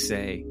voice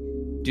say,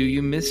 "Do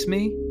you miss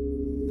me?"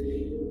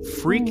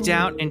 Freaked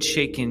out and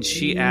shaken,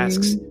 she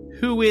asks,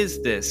 "Who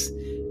is this?"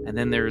 And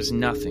then there is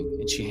nothing,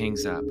 and she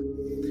hangs up.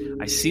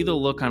 I see the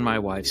look on my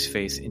wife's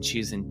face, and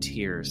she's in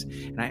tears.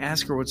 And I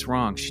ask her what's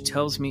wrong. She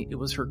tells me it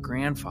was her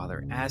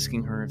grandfather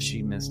asking her if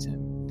she missed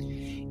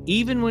him.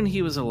 Even when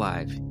he was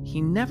alive,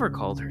 he never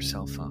called her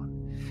cell phone.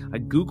 I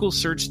Google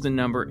searched the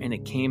number, and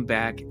it came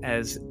back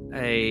as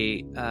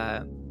it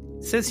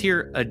says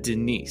here, a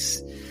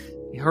Denise.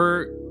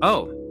 Her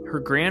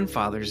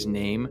grandfather's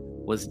name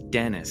was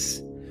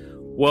Dennis.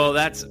 Well,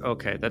 that's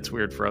okay. That's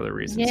weird for other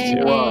reasons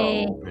too.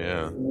 Whoa.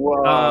 Yeah.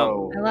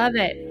 Whoa. I love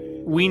it.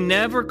 We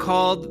never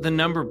called the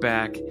number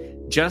back,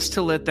 just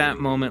to let that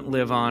moment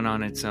live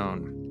on its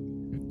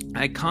own.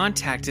 I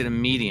contacted a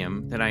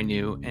medium that I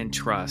knew and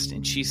trust,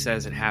 and she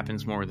says it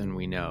happens more than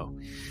we know.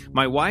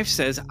 My wife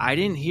says I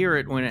didn't hear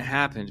it when it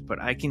happened,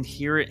 but I can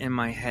hear it in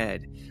my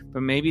head.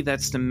 But maybe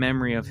that's the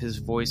memory of his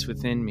voice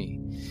within me.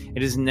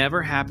 It has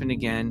never happened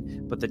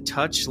again, but the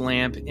touch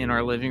lamp in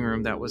our living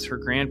room that was her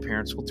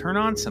grandparents' will turn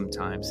on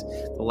sometimes,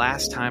 the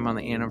last time on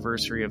the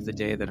anniversary of the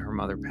day that her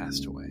mother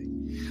passed away.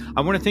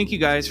 I want to thank you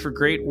guys for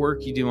great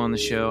work you do on the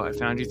show. I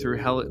found you through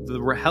the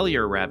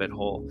Hellier rabbit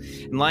hole.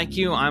 And like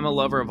you, I'm a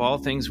lover of all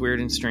things weird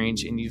and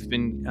strange, and you've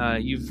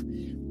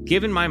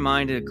given my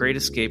mind a great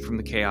escape from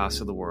the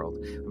chaos of the world.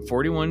 I'm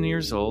 41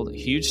 years old, a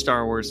huge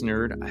Star Wars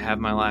nerd. I have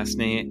my last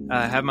name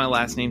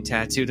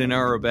tattooed in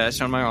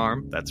Aurebesh on my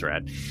arm. That's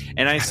rad.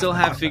 And I still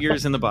have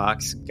figures in the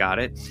box. Got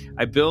it.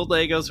 I build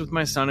Legos with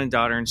my son and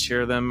daughter and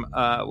share them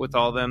with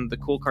all them the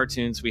cool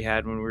cartoons we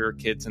had when we were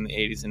kids in the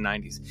 80s and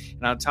 90s.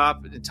 And on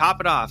top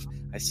it off,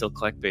 I still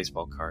collect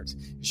baseball cards.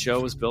 The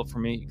show was built for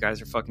me. You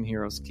guys are fucking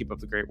heroes. Keep up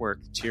the great work.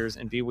 Cheers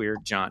and be weird,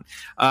 John.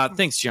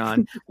 Thanks,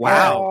 John.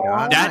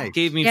 Wow. That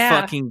gave me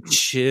fucking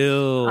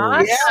chills.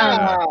 Awesome.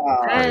 Yeah.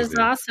 That is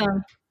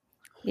awesome.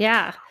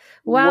 Yeah.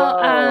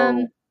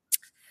 Well,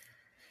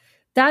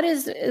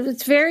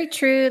 it's very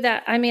true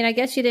that, I mean, I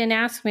guess you didn't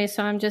ask me,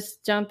 so I'm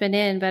just jumping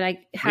in, but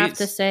I have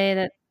to say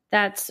that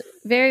that's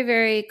very,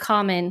 very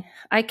common.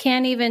 I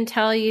can't even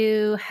tell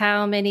you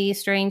how many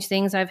strange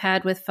things I've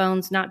had with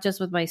phones, not just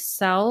with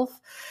myself,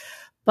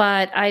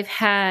 but I've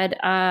had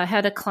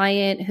a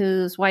client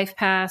whose wife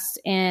passed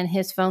and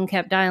his phone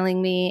kept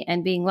dialing me,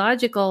 and being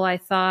logical, I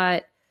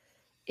thought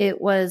it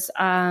was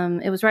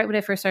right when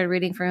I first started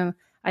reading from him.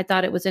 I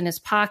thought it was in his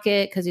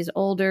pocket because he's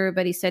older,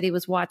 but he said he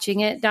was watching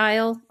it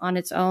dial on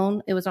its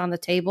own. It was on the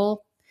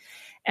table.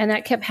 And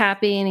that kept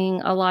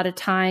happening a lot of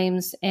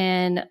times,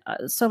 and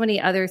so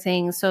many other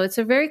things. So it's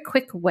a very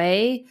quick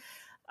way.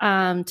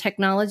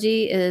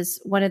 Technology is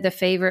one of the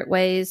favorite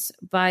ways,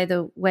 by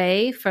the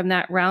way, from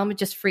that realm. It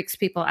just freaks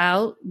people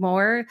out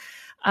more.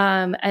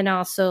 And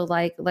also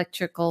like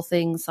electrical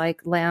things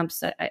like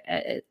lamps.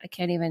 I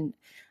can't even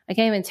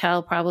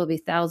tell, probably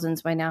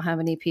thousands by now, how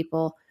many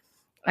people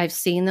I've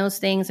seen those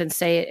things and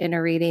say it in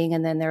a reading,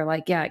 and then they're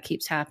like, yeah, it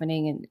keeps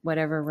happening in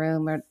whatever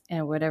room or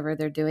whatever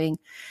they're doing.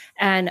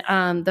 And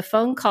the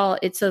phone call,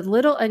 it's a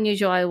little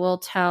unusual. I will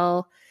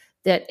tell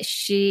that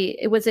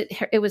it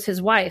was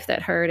his wife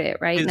that heard it,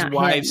 right? His Not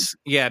wife's, him.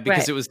 yeah, because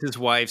Right. it was his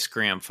wife's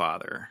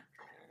grandfather.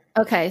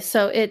 Okay,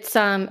 so it's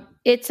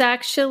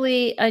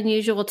actually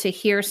unusual to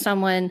hear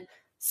someone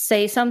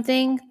say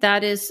something.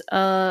 That is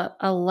a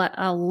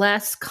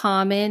less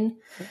common.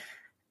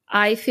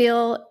 I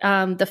feel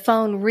the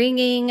phone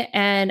ringing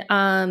and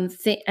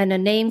a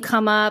name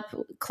come up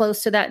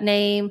close to that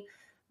name,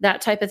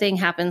 that type of thing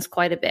happens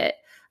quite a bit.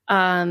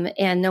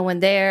 And no one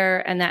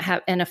there, and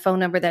and a phone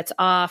number that's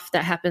off,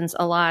 that happens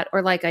a lot.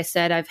 Or like I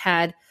said, I've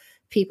had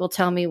people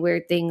tell me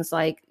weird things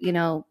like,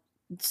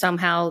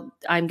 somehow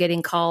I'm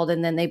getting called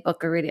and then they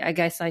book a reading. I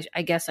guess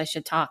I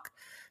should talk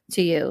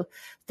to you.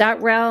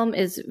 That realm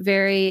is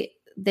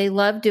they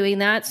love doing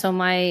that. So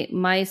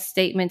my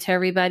statement to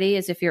everybody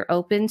is, if you're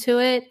open to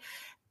it,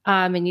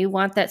 and you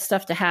want that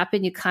stuff to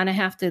happen, you kind of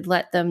have to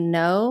let them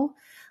know,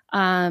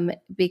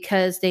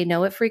 because they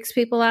know it freaks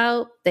people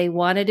out. They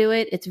want to do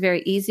it. It's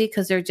very easy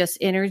because they're just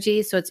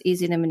energy. So it's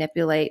easy to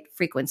manipulate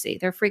frequency.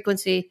 Their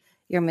frequency,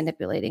 you're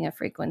manipulating a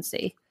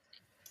frequency.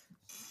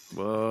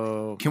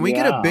 Whoa. Can we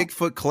get a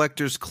Bigfoot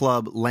Collectors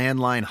Club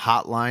landline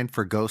hotline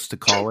for ghosts to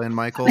call in,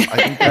 Michael? I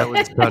think that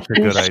was such a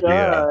good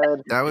idea.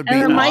 That would be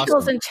awesome.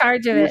 Michael's in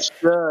charge of it.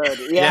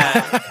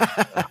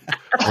 Yeah.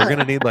 We're going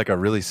to need like a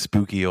really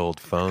spooky old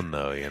phone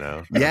though,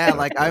 Yeah,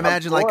 like I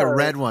imagine like a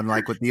red one,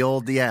 like with the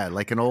old,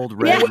 like an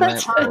old red with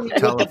telephone.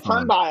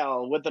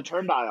 With the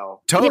turn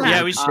dial. Totally.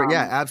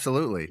 Yeah,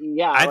 absolutely.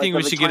 Yeah. I think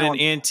we should get an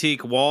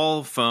antique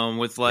wall phone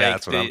with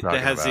that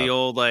has the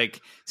old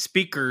like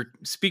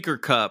speaker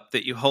cup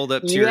that you hold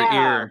up to your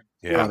ear.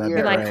 Yeah,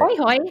 you're like, hoi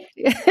hoi.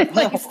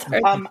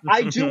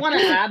 I do want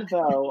to add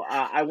though.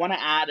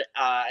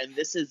 And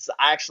this is,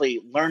 I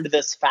actually learned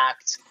this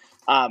fact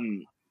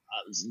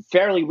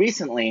fairly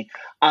recently.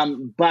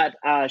 But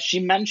she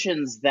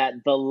mentions that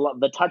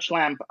the touch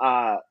lamp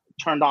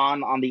turned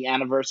on the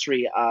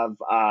anniversary of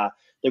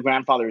the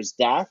grandfather's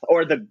death,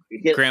 or her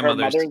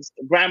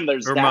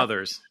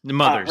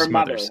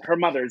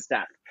mother's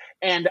death.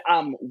 And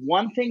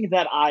one thing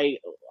that I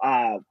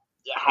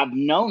have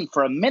known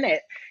for a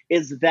minute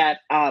is that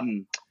up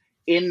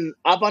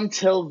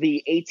until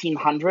the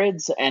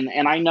 1800s,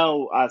 and I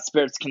know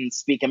spirits can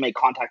speak and make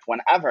contact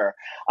whenever,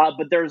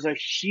 but there's a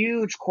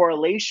huge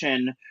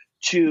correlation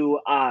to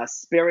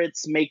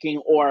spirits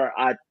making or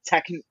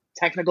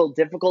technical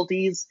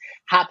difficulties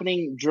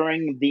happening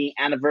during the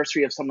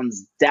anniversary of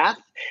someone's death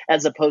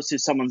as opposed to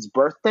someone's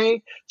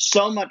birthday.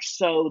 So much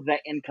so that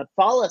in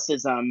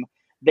Catholicism,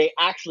 they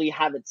actually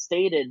have it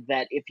stated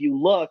that if you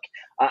look,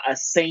 a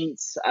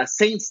saint's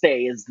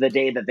day is the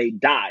day that they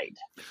died.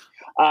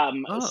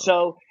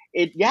 So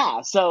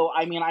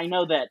I mean, I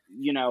know that,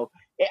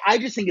 I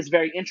just think it's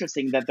very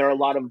interesting that there are a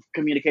lot of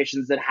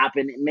communications that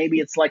happen. Maybe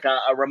it's like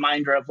a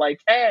reminder of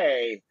like,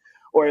 hey,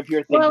 or if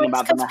you're thinking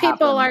about them, because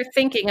people are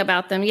thinking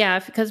about them. Yeah,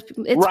 because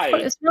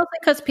it's mostly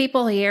because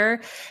people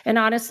hear. And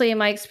honestly, in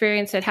my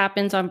experience, it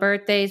happens on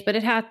birthdays, but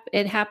it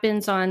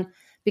happens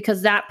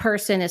because that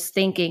person is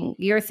thinking,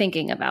 you're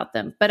thinking about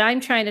them. But I'm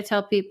trying to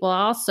tell people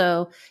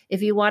also,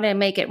 if you want to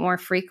make it more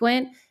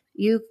frequent,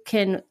 you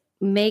can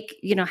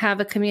have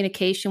a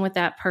communication with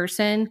that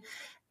person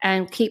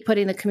and keep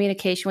putting the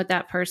communication with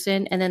that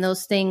person. And then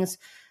those things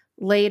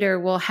later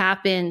will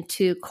happen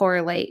to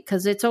correlate,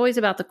 because it's always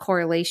about the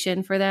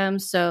correlation for them.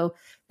 So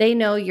they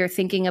know you're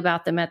thinking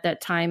about them at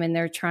that time and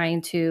they're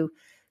trying to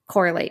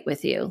correlate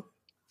with you,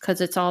 because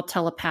it's all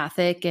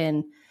telepathic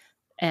and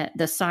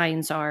the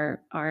signs are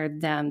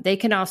them. They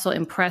can also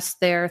impress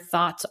their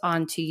thoughts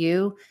onto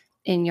you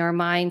in your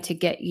mind to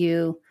get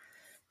you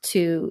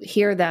to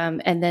hear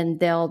them, and then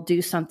they'll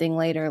do something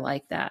later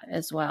like that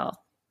as well.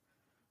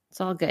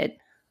 It's all good.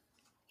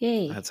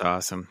 Yay. That's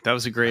awesome. That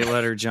was a great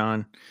letter,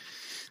 John.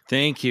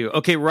 Thank you.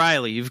 Okay,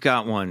 Riley, you've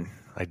got one.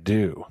 I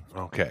do.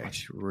 Okay. Why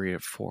don't you read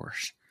it for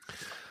us?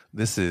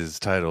 This is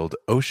titled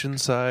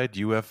Oceanside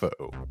UFO.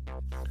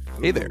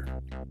 Hey there.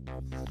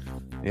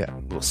 Yeah,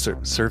 little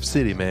Surf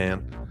City,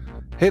 man.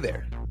 Hey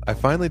there. I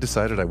finally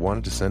decided I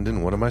wanted to send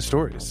in one of my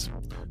stories.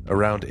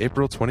 Around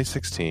April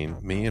 2016,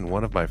 me and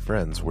one of my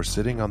friends were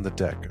sitting on the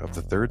deck of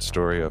the third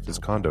story of his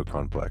condo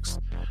complex,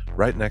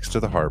 right next to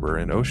the harbor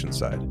in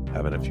Oceanside,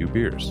 having a few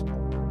beers.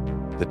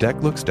 The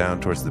deck looks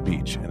down towards the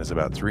beach and is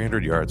about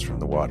 300 yards from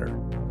the water.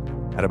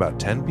 At about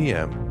 10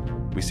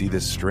 p.m., we see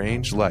this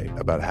strange light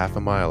about half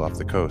a mile off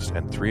the coast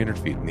and 300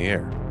 feet in the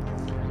air.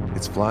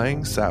 It's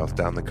flying south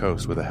down the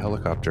coast with a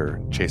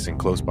helicopter chasing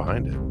close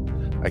behind it.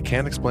 I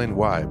can't explain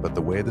why, but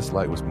the way this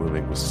light was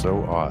moving was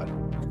so odd.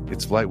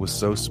 Its flight was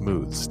so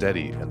smooth,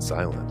 steady, and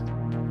silent.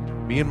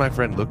 Me and my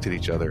friend looked at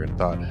each other and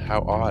thought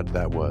how odd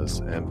that was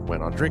and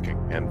went on drinking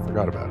and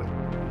forgot about it.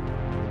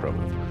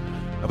 Probably.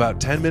 About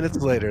 10 minutes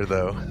later,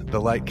 though, the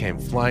light came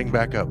flying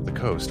back up the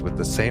coast with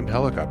the same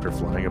helicopter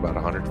flying about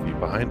 100 feet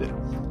behind it.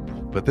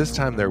 But this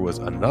time there was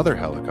another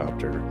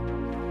helicopter,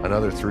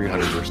 another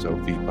 300 or so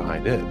feet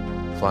behind it,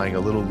 flying a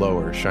little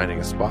lower, shining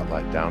a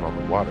spotlight down on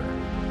the water.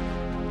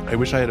 I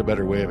wish I had a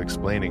better way of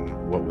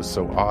explaining what was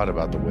so odd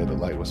about the way the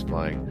light was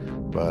flying,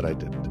 but I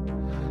didn't.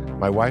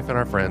 My wife and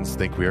our friends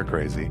think we are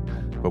crazy,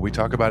 but we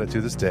talk about it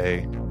to this day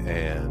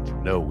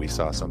and know we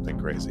saw something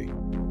crazy.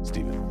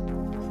 Steven.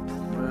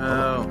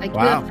 Wow. Like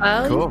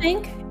UFO, cool. You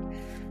think?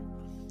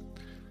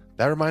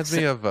 That reminds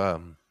me of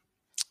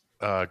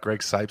Greg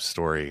Sipes'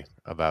 story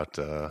about...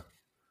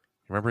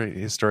 remember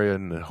his story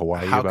in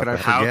Hawaii? How could I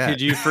forget? How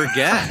could you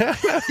forget?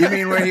 You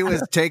mean where he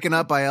was taken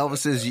up by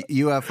Elvis's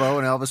UFO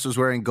and Elvis was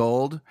wearing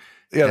gold?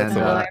 Yeah, that's the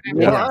one.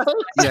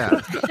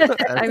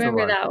 I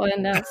remember that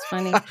one. That was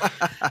funny.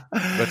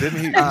 But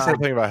didn't he say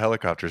something about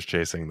helicopters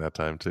chasing that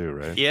time too,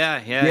 right?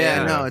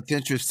 Yeah. No, it's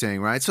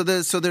interesting, right? So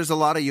there's a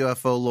lot of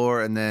UFO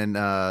lore, and then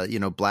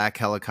black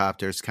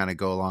helicopters kind of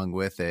go along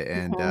with it,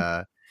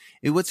 and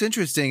what's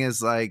interesting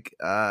is like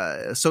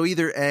so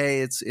either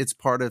A, it's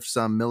part of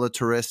some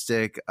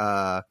militaristic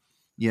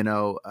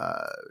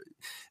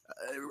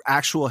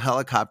actual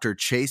helicopter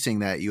chasing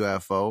that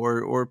UFO,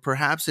 or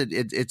perhaps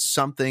it's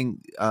something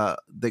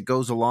that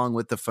goes along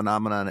with the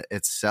phenomenon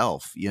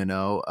itself.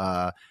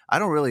 I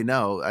don't really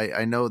know.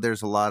 I know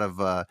there's a lot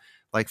of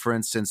like, for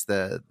instance,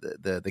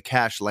 the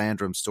Cash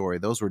Landrum story.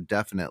 Those were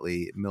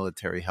definitely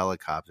military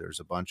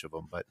helicopters, a bunch of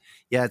them. But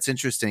yeah, it's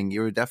interesting.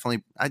 You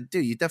definitely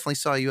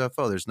saw a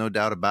UFO. There's no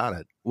doubt about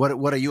it. What a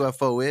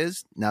UFO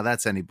is? Now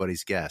that's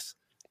anybody's guess.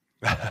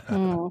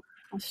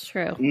 That's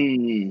true.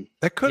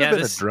 That could have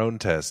been a drone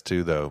test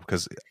too, though,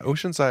 because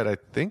Oceanside, I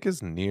think,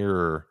 is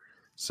near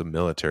some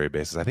military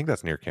bases. I think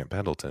that's near Camp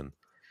Pendleton.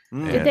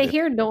 Did they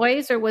hear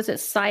noise, or was it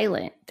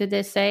silent? Did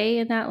they say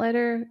in that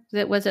letter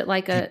that was it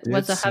like a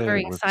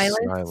hovering silence?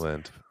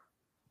 Silent.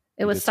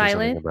 It was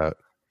silent.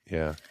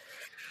 Yeah.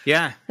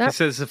 It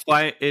says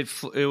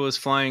it was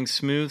flying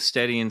smooth,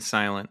 steady, and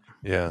silent.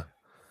 Yeah.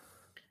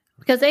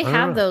 Because they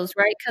have those,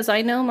 right? Because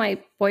I know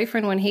my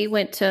boyfriend, when he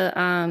went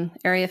to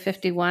Area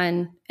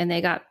 51 and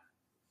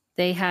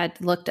they had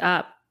looked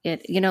up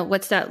it.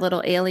 What's that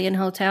little alien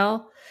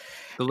hotel?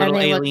 The little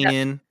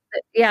alien.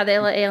 Yeah, the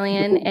little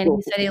alien. And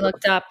he said he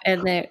looked up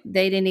and they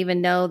didn't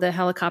even know the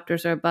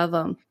helicopters are above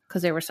them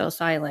because they were so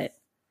silent.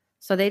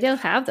 So they do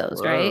have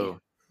those, right?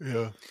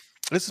 Yeah.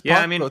 It's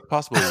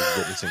possible he's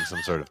witnessing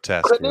some sort of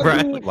test.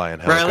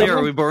 Riley,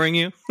 are we boring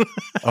you?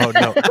 Oh,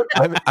 no.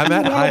 I'm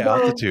at high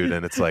altitude,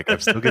 and it's like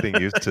I'm still getting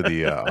used to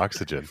the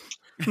oxygen.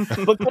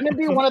 But couldn't it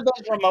be one of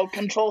those remote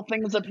control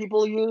things that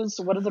people use?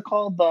 What is it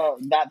called?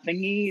 That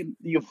thingy?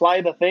 You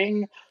fly the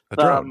thing?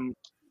 There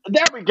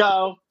we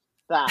go.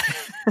 That.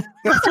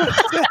 That's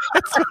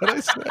what I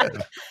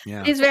said.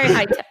 Yeah. He's very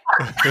high tech.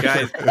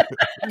 Guys,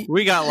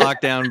 we got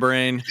lockdown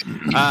brain.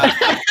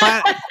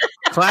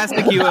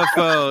 Classic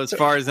UFO, as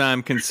far as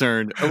I'm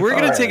concerned. We're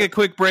going to take a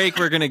quick break.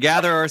 We're going to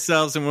gather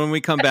ourselves, and when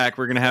we come back,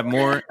 we're going to have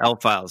more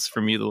L-Files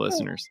from you, the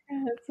listeners.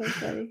 That's so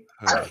funny.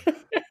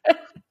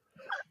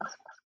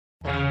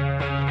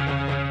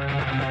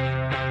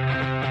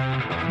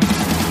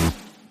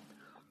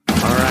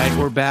 All right,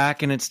 we're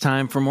back, and it's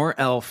time for more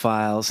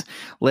L-Files.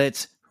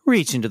 Let's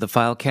reach into the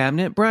file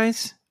cabinet.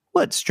 Bryce,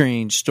 what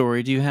strange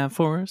story do you have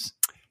for us?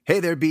 Hey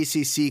there,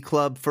 BCC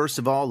Club. First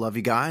of all, love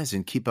you guys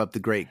and keep up the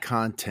great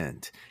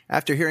content.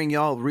 After hearing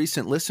y'all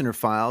recent listener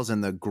files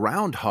and the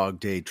Groundhog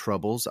Day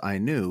troubles, I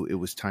knew it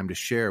was time to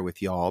share with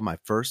y'all my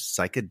first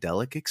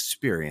psychedelic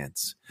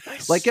experience.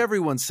 Nice. Like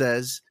everyone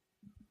says,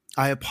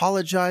 I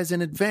apologize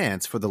in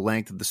advance for the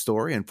length of the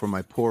story and for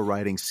my poor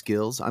writing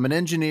skills. I'm an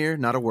engineer,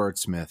 not a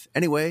wordsmith.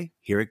 Anyway,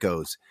 here it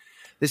goes.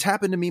 This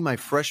happened to me my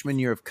freshman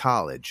year of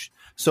college.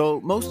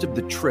 So most of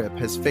the trip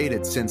has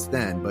faded since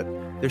then, but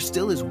there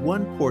still is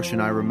one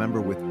portion I remember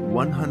with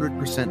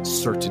 100%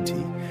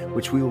 certainty,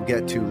 which we will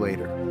get to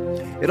later.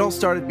 It all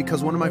started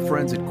because one of my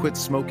friends had quit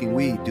smoking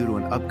weed due to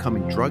an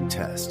upcoming drug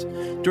test.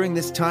 During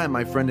this time,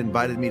 my friend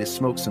invited me to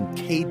smoke some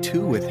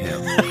K2 with him.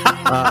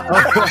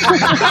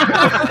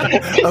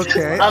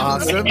 Okay,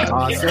 awesome.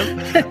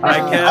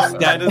 I guess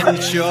that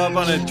doesn't show up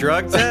on a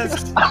drug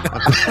test?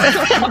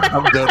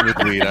 I'm done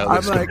with weed.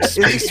 I'm like,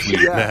 space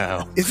weed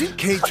now. Isn't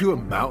K2 a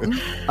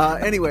mountain?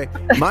 Anyway,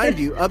 mind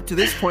you, up to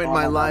this point in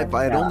my life,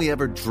 I had only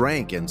ever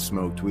drank and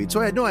smoked weed, so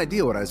I had no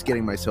idea what I was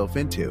getting myself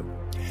into.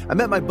 I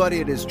met my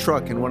buddy at his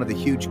truck in one of the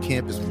huge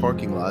campus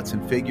parking lots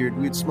and figured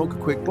we'd smoke a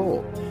quick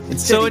bowl.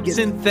 So it's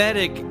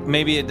synthetic.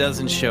 Maybe it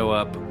doesn't show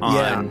up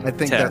on I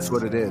think test. That's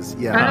what it is.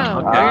 Yeah.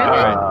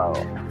 Oh,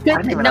 okay.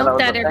 Good to note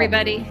that,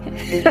 everybody.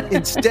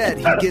 Instead,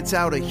 he gets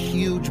out a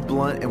huge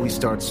blunt and we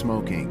start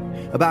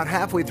smoking. About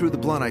halfway through the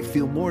blunt, I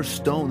feel more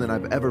stoned than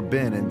I've ever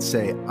been and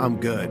say, I'm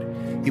good.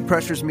 He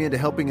pressures me into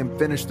helping him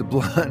finish the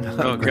blunt.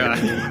 Oh, God.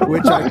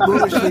 Which I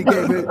foolishly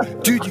gave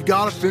it. Dude, you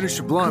gotta finish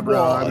the blunt,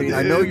 bro. I mean,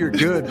 I know you're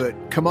good, but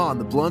come on,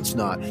 the blunt's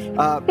not.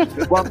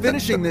 While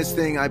finishing this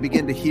thing, I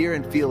begin to hear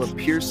and feel a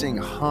piercing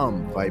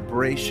hum,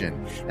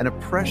 vibration, and a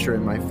pressure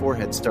in my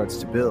forehead starts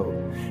to build.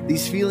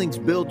 These feelings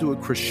build to a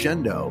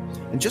crescendo,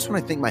 and just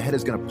when I think my head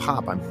is gonna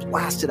pop, I'm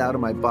blasted out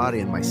of my body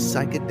and my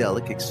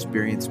psychedelic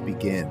experience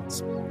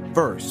begins.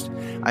 First,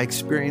 I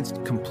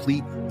experienced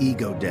complete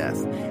ego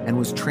death and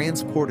was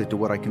transported to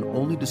what I can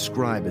only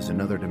describe as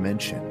another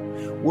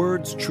dimension.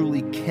 Words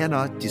truly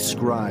cannot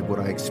describe what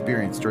I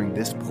experienced during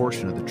this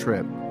portion of the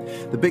trip.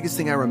 The biggest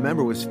thing I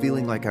remember was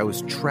feeling like I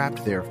was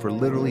trapped there for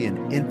literally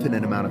an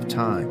infinite amount of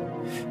time.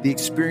 The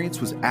experience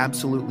was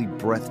absolutely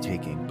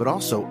breathtaking, but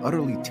also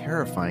utterly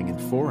terrifying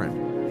and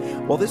foreign.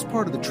 While this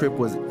part of the trip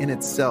was in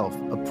itself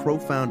a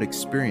profound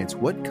experience,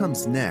 what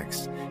comes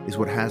next is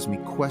what has me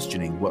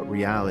questioning what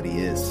reality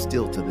is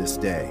still to this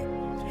day.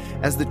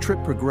 As the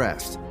trip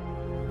progressed,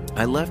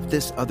 I left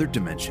this other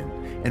dimension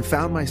and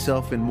found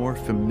myself in more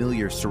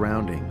familiar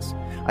surroundings.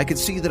 I could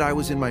see that I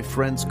was in my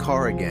friend's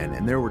car again,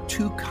 and there were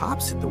 2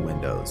 cops at the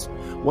windows.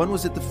 One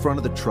was at the front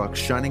of the truck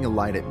shining a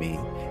light at me,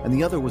 and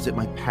the other was at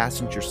my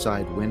passenger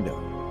side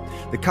window.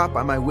 The cop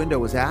by my window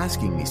was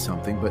asking me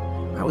something, but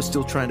I was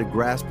still trying to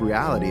grasp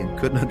reality and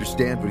couldn't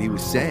understand what he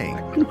was saying.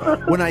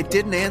 When I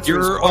didn't answer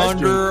his question...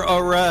 You're under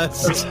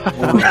arrest.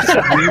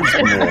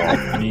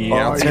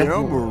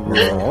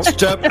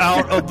 Step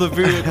out of the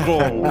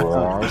vehicle.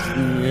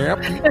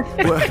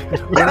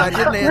 When I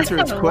didn't answer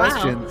his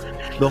questions,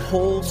 the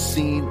whole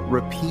scene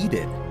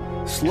repeated.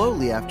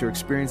 Slowly, after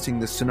experiencing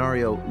the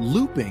scenario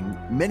looping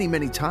many,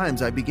 many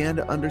times, I began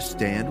to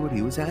understand what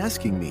he was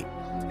asking me.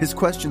 His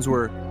questions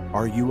were,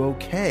 "Are you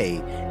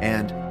okay?"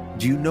 and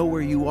 "Do you know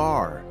where you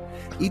are?"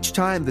 Each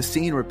time the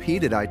scene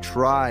repeated, I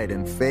tried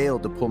and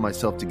failed to pull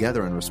myself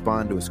together and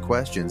respond to his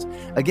questions.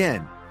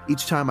 Again,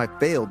 each time I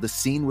failed, the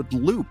scene would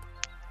loop.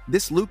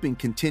 This looping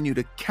continued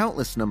a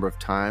countless number of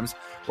times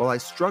while I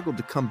struggled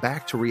to come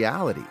back to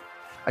reality.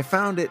 I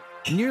found it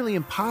nearly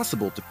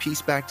impossible to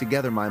piece back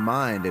together my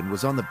mind and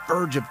was on the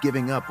verge of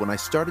giving up when I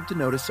started to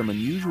notice some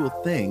unusual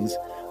things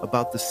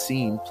about the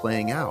scene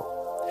playing out.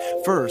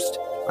 First,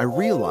 I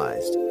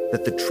realized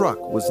that the truck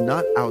was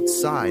not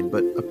outside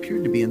but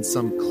appeared to be in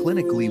some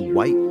clinically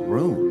white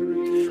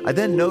room. I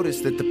then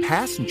noticed that the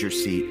passenger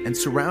seat and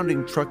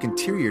surrounding truck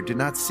interior did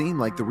not seem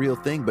like the real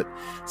thing, but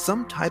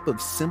some type of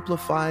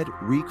simplified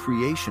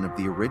recreation of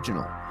the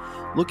original.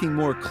 Looking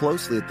more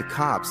closely at the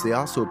cops, they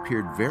also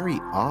appeared very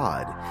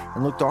odd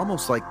and looked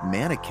almost like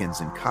mannequins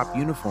in cop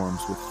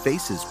uniforms with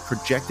faces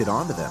projected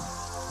onto them.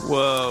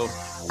 Whoa.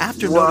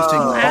 After noticing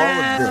all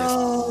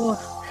of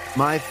this,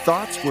 my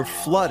thoughts were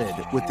flooded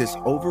with this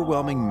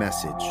overwhelming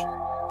message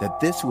that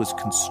this was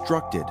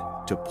constructed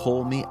to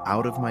pull me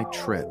out of my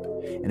trip,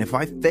 and if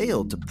I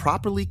failed to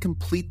properly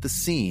complete the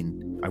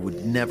scene, I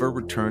would never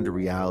return to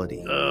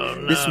reality. Oh,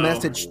 no. This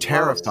message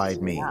terrified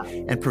me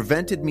and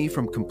prevented me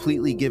from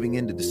completely giving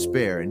in to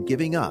despair and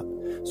giving up,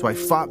 so I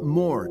fought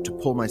more to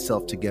pull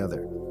myself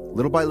together.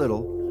 Little by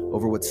little,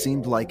 over what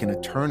seemed like an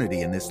eternity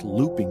in this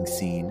looping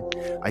scene,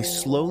 I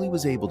slowly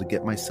was able to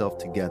get myself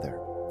together.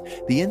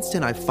 The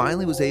instant I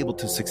finally was able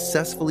to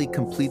successfully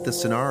complete the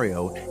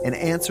scenario and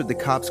answered the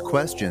cops'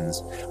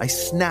 questions, I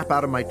snap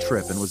out of my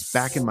trip and was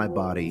back in my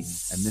body,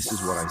 and this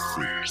is what I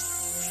see.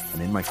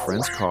 I'm in my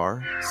friend's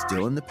car,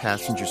 still in the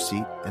passenger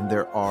seat, and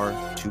there are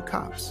 2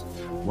 cops.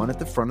 One at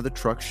the front of the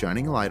truck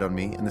shining a light on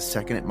me, and the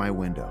second at my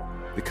window.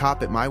 The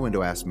cop at my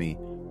window asked me,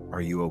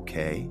 "Are you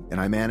okay?" And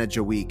I manage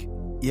a weak,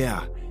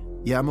 yeah,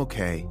 I'm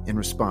okay, in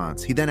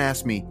response. He then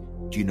asked me,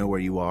 "Do you know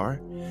where you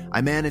are?"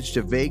 I managed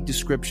a vague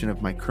description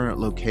of my current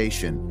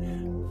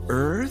location.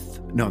 Earth?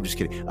 No, I'm just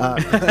kidding.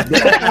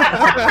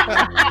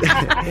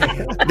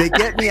 They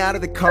get me out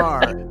of the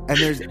car, and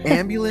there's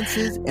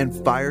ambulances and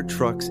fire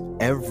trucks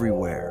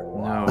everywhere.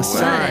 No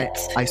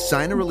I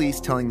sign a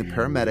release telling the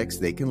paramedics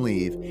they can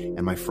leave,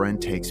 and my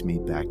friend takes me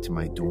back to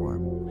my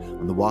dorm.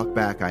 On the walk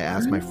back, I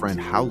asked my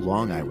friend how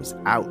long I was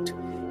out.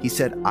 He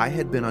said I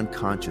had been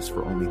unconscious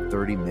for only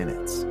 30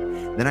 minutes.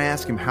 Then I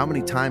asked him how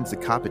many times the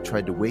cop had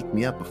tried to wake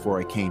me up before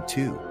I came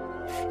to.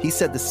 He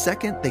said the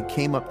second they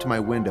came up to my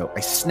window, I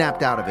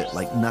snapped out of it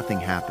like nothing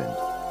happened.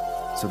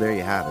 So there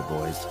you have it,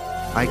 boys.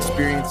 I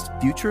experienced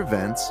future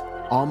events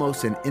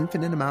almost an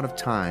infinite amount of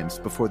times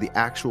before the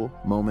actual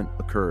moment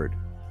occurred.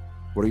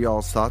 What are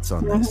y'all's thoughts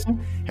on this?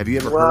 Have you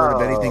ever heard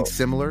of anything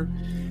similar?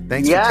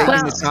 Thanks for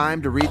taking the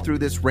time to read through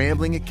this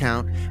rambling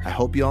account. I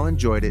hope you all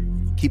enjoyed it.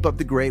 Keep up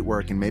the great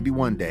work, and maybe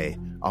one day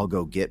I'll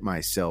go get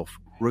myself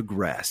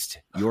regressed.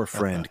 Your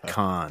friend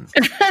Khan.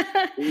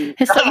 He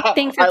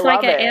thinks it's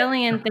like an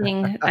alien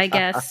thing, I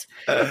guess.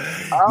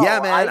 Yeah,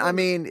 man. I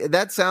mean,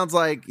 that sounds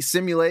like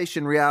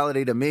simulation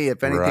reality to me.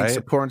 If anything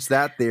supports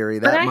that theory,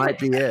 that might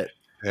be it.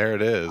 There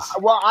it is.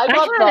 Well, I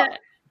got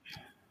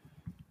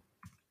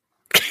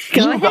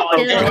Go ahead,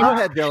 Dylan. Go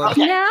ahead, Dylan.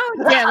 No,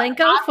 Dylan,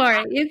 go for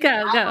it. You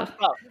go.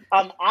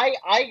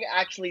 I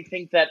actually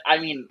think that, I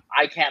mean,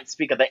 I can't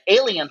speak of the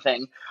alien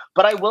thing,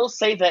 but I will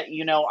say that,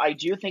 I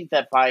do think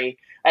that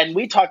and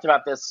we talked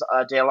about this,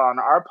 Dale, on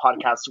our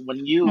podcast,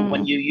 when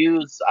you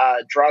use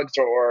drugs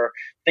or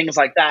things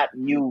like that,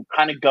 you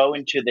kind of go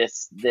into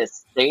this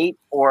state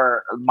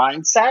or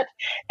mindset.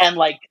 And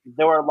like,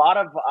 there were a lot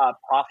of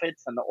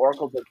prophets and the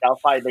oracles of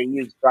Delphi, they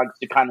use drugs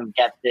to kind of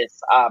get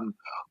this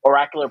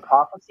oracular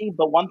prophecy.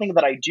 But one thing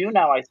that I do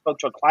know, I spoke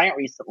to a client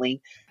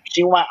recently.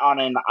 She went on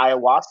an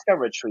ayahuasca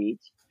retreat,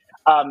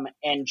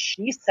 and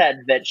she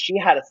said that she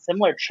had a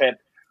similar trip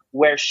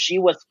where she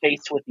was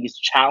faced with these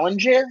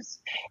challenges,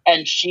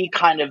 and she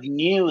kind of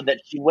knew that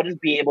she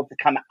wouldn't be able to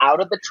come out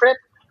of the trip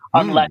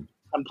unless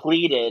she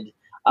completed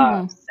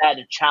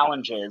said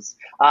challenges.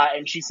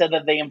 And she said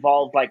that they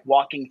involved like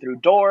walking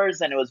through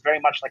doors, and it was very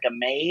much like a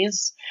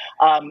maze.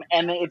 And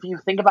if you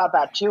think about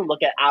that too,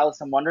 look at Alice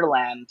in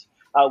Wonderland,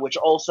 which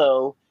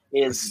also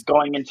is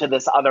going into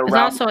this other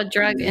realm. It's also a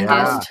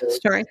drug-induced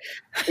story.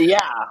 Yeah.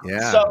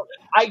 So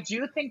I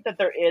do think that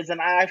there is, and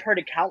I've heard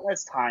it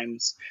countless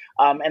times,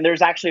 and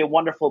there's actually a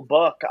wonderful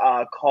book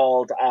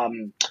called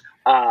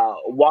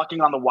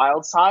Walking on the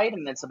Wild Side,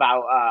 and it's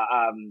about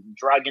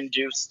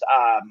drug-induced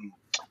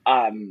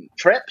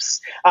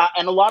trips.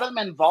 And a lot of them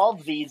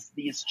involve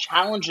these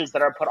challenges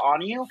that are put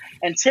on you,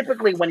 and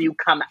typically when you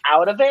come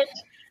out of it,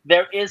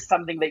 there is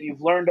something that you've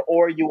learned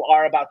or you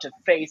are about to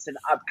face an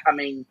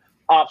upcoming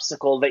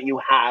obstacle that you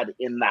had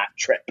in that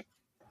trip.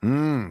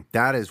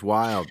 That is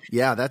wild.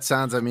 Yeah, that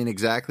sounds,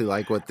 exactly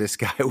like what this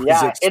guy was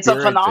experiencing. It's a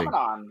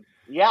phenomenon.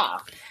 Yeah.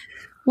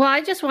 Well,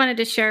 I just wanted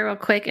to share real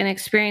quick an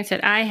experience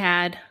that I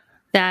had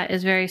that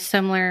is very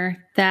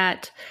similar,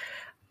 that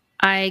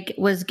I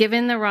was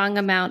given the wrong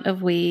amount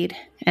of weed,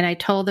 and I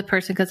told the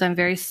person, because I'm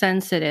very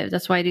sensitive,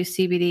 that's why I do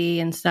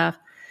CBD and stuff,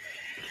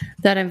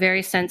 that I'm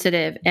very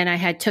sensitive, and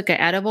I took an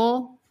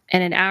edible.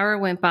 And an hour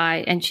went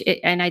by,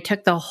 and I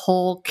took the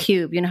whole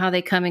cube. You know how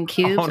they come in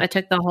cubes? I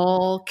took the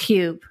whole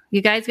cube.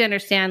 You guys can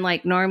understand,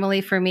 like,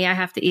 normally for me, I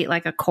have to eat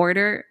like a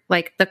quarter,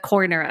 like the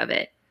corner of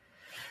it.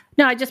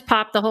 No, I just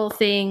popped the whole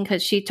thing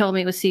because she told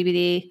me it was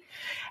CBD.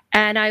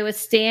 And I was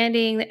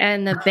standing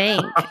in the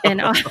bank,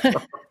 and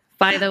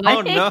by the way.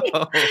 Oh, no.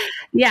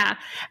 Yeah.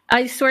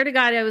 I swear to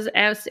God, I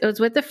was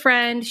with a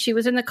friend. She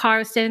was in the car, I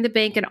was standing in the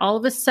bank, and all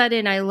of a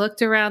sudden I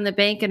looked around the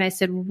bank and I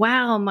said,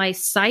 wow, my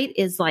sight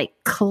is like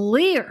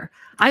clear.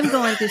 I'm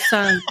going through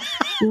some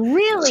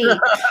really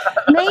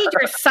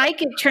major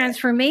psychic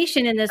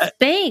transformation in this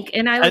bank.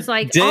 And I was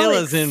like, Dale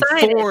is in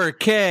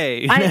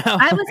 4K.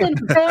 I was in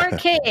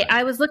 4K.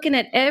 I was looking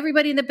at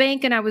everybody in the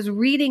bank, and I was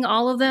reading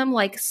all of them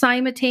like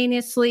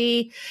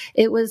simultaneously.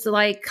 It was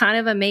like kind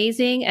of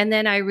amazing. And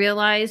then I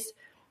realized,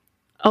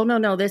 oh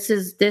no, this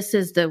is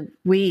the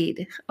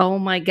weed. Oh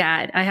my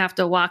God. I have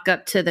to walk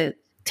up to the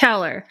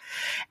teller,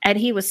 and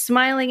he was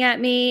smiling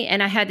at me,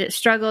 and I had to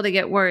struggle to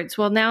get words.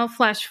 Well, now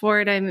flash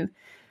forward,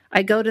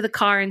 I go to the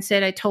car and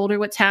said, I told her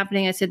what's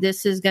happening. I said,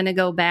 this is going to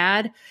go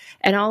bad.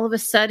 And all of a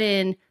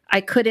sudden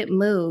I couldn't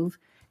move.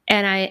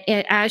 And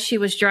as she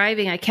was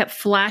driving, I kept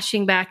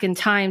flashing back in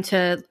time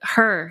to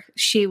her.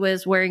 She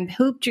was wearing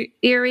hoop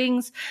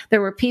earrings. There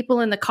were people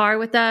in the car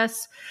with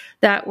us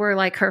that were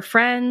like her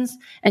friends,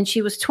 and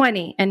she was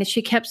 20. And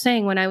she kept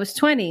saying, I'm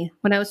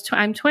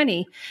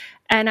 20.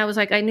 And I was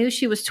like, I knew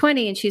she was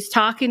 20, and she's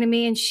talking to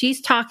me, and she's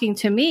talking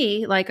to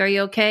me like, are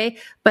you okay?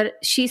 But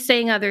she's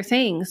saying other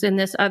things in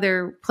this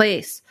other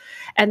place.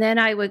 And then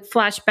I would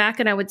flash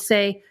back and I would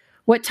say,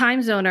 what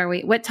time zone are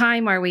we? What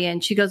time are we in?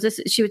 She goes,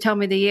 she would tell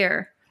me the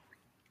year.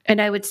 And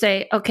I would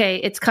say, okay,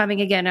 it's coming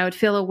again. I would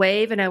feel a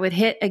wave, and I would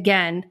hit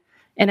again,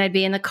 and I'd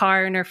be in the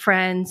car, and her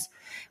friends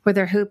with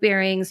her hoop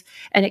earrings,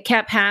 and it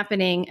kept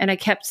happening. And I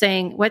kept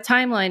saying, what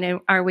timeline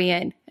are we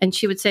in? And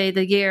she would say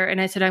the year. And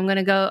I said, I'm going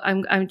to go.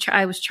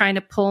 I was trying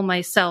to pull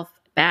myself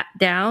back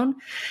down,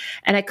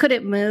 and I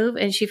couldn't move.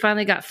 And she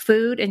finally got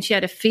food, and she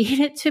had to feed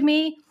it to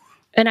me.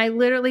 And I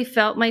literally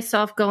felt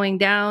myself going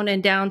down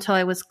and down till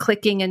I was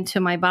clicking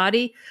into my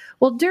body.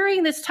 Well,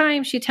 during this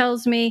time, she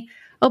tells me,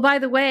 oh, by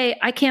the way,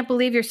 I can't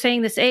believe you're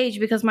saying this age,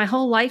 because my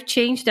whole life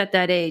changed at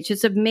that age.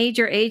 It's a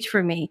major age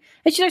for me.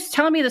 And she starts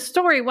telling me the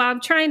story while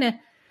I'm trying to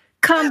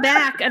come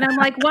back. And I'm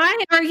like,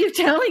 why are you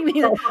telling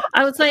me that?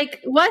 I was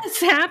like,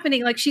 what's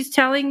happening? Like, she's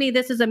telling me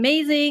this is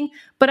amazing,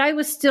 but I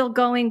was still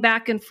going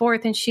back and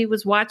forth, and she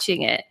was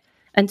watching it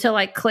until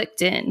I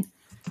clicked in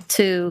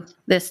to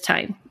this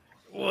time.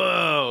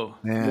 Whoa.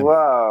 Man.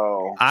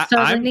 Whoa.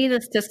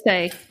 Needless to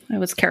say, I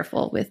was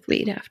careful with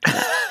weed after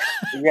that.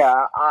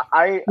 Yeah,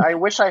 I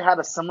wish I had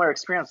a similar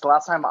experience. The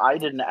last time I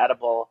did an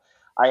edible,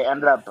 I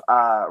ended up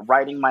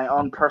writing my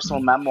own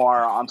personal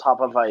memoir on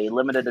top of a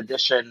limited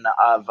edition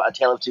of A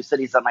Tale of Two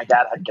Cities that my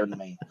dad had given to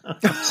me.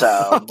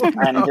 So,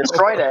 and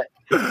destroyed it.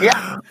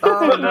 Yeah.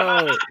 Oh,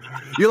 no.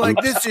 You're like,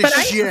 this is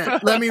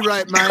shit. Let me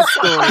write my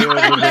story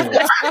over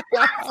this.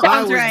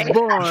 I was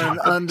born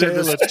under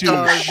the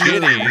stars.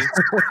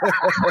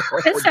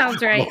 It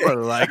sounds right. More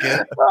like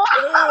it.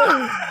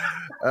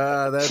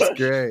 That's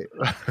great.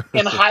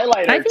 And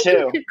highlighter I think too.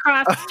 you could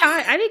cross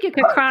time. I think you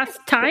could cross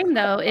time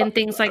though in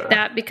things like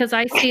that, because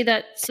I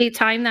see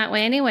time that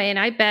way anyway, and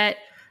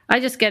I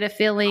just get a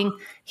feeling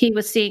he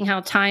was seeing how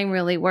time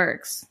really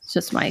works. It's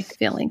just my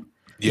feeling.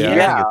 Yeah, I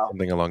think it's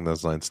something along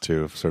those lines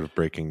too, of sort of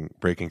breaking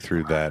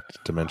through that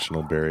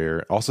dimensional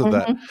barrier. Also,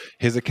 that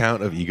his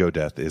account of ego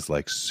death is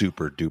like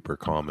super duper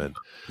common.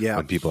 Yeah,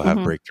 when people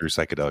have breakthrough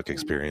psychedelic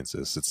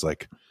experiences, it's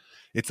like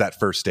it's that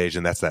first stage,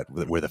 and that's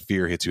where the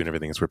fear hits you and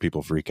everything. It's where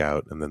people freak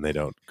out, and then they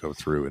don't go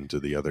through into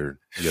the other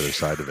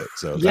side of it.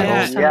 So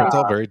it's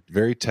all very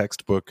very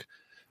textbook.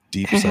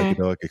 Deep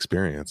psychedelic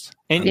experience.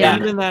 And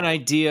even that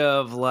idea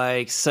of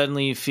like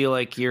suddenly you feel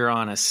like you're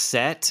on a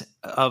set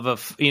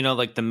of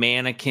like the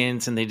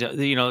mannequins, and they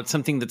it's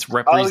something that's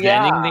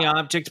representing the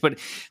object, but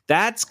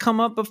that's come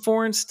up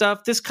before and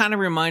stuff. This kind of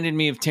reminded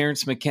me of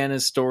Terrence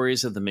McKenna's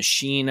stories of the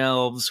machine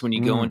elves. When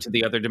you go into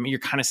the other dimension, you're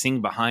kind of seeing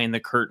behind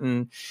the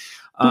curtain.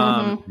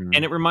 And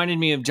it reminded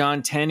me of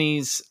John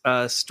Tenney's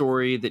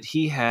story that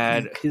he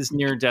had, his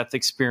near-death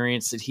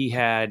experience that he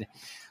had,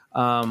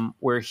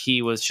 where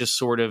he was just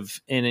sort of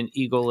in an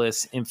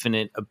egoless,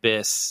 infinite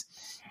abyss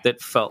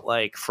that felt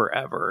like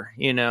forever,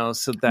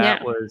 so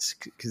that was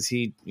because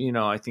he,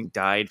 I think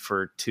died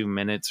for 2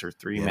 minutes or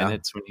 3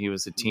 minutes when he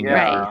was a teenager.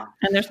 Right.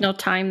 And there's no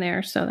time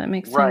there. So that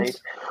makes sense.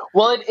 Right.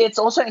 Well, it's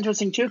also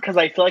interesting too, because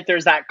I feel like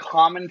there's that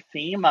common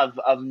theme of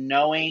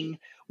knowing,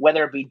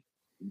 whether it be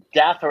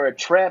death or a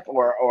trip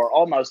or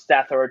almost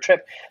death or a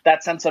trip,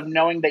 that sense of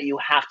knowing that you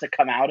have to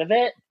come out of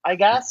it, I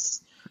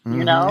guess.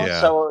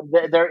 So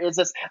there is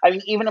this, I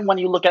mean, even when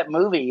you look at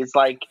movies,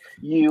 like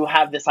you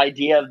have this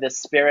idea of this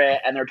spirit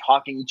and they're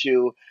talking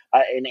to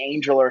an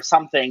angel or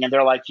something, and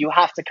they're like, you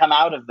have to come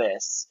out of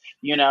this,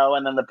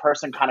 and then the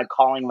person kind of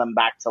calling them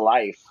back to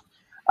life.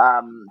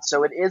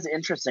 So it is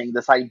interesting,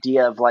 this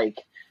idea of like,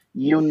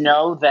 or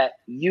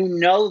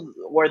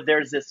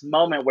there's this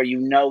moment where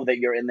that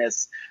you're in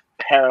this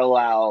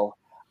parallel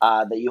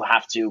that you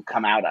have to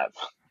come out of.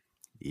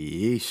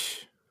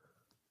 Yeesh.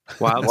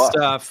 Wild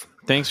stuff.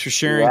 Thanks for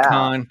sharing,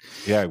 Con.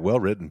 Yeah, well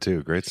written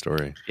too. Great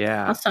story.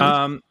 Yeah.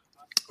 Awesome.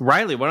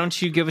 Riley, why don't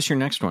you give us your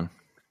next one?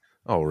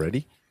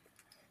 Already?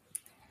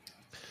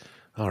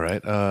 All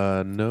right.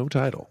 No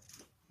title.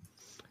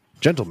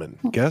 Gentlemen,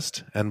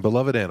 guest, and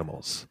beloved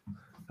animals.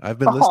 I've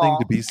been listening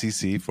to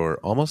BCC for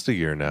almost a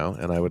year now,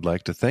 and I would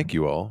like to thank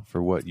you all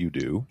for what you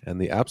do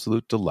and the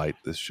absolute delight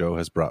this show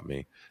has brought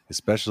me,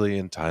 especially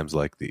in times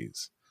like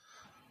these.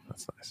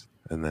 That's nice.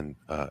 And then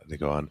they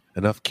go on,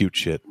 enough cute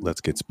shit,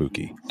 let's get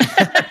spooky.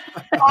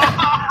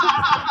 I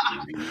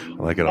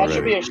like it already. That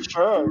should be a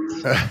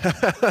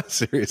shirt.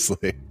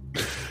 Seriously.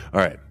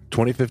 All right,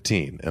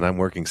 2015, and I'm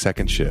working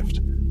second shift.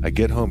 I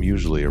get home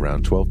usually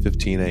around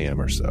 12:15 a.m.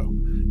 or so.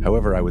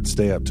 However, I would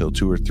stay up till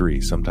 2 or 3,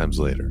 sometimes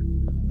later.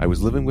 I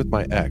was living with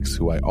my ex,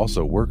 who I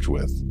also worked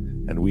with,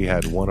 and we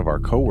had one of our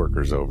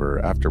coworkers over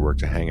after work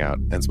to hang out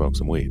and smoke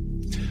some weed.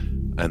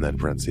 And then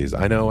parentheses,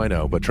 I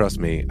know, but trust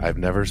me, I've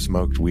never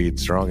smoked weed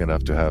strong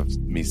enough to have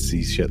me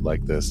see shit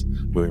like this.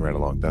 Moving right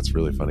along. That's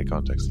really funny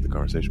context of the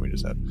conversation we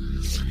just had.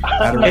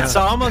 It's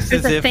almost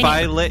as if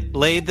I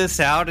laid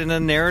this out in a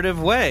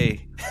narrative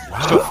way.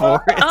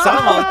 Before. It's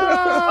almost...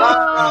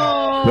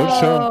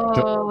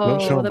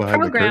 Don't show him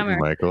behind the curtain,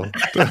 Michael.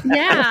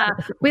 Yeah,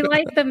 we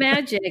like the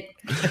magic.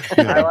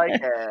 I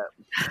like it.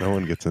 No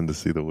one gets in to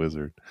see the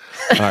wizard.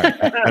 All right.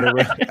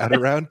 At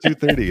around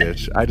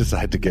 2:30-ish, I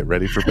decide to get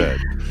ready for bed.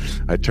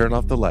 I turn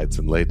off the lights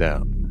and lay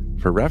down.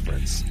 For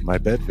reference, my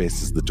bed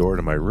faces the door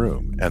to my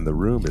room, and the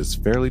room is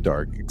fairly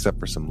dark except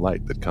for some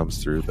light that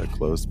comes through the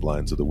closed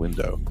blinds of the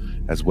window,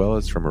 as well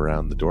as from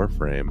around the door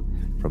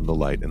frame from the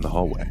light in the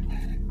hallway.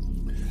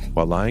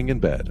 While lying in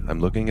bed,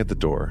 I'm looking at the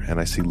door, and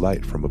I see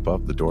light from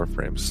above the door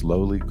frame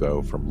slowly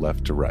go from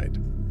left to right.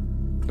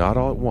 Not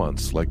all at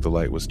once, like the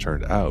light was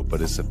turned out,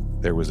 but as if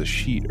there was a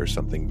sheet or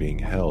something being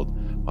held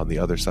on the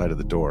other side of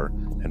the door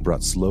and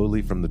brought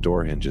slowly from the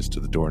door hinges to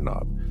the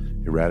doorknob,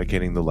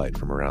 eradicating the light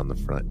from around the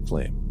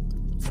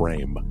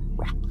frame.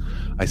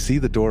 I see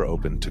the door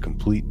open to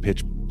complete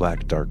pitch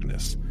black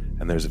darkness,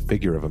 and there's a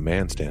figure of a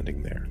man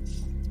standing there.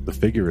 The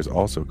figure is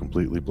also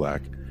completely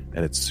black,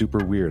 and it's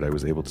super weird I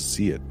was able to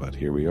see it, but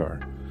here we are.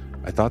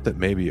 I thought that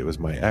maybe it was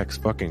my ex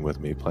fucking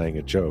with me, playing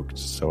a joke,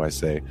 so I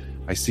say,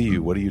 I see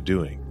you, what are you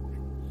doing?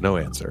 No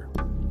answer.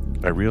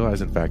 I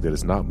realize, in fact, that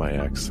it's not my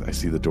ex. I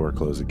see the door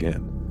close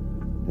again.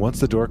 Once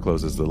the door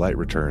closes, the light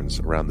returns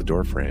around the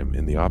door frame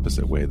in the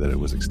opposite way that it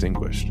was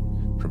extinguished,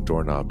 from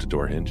doorknob to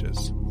door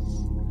hinges.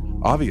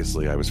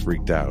 Obviously, I was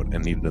freaked out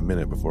and needed a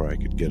minute before I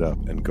could get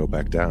up and go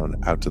back down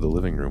out to the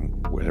living room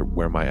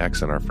where my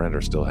ex and our friend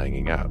are still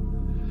hanging out.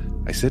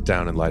 I sit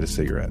down and light a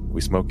cigarette.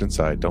 We smoked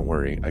inside, don't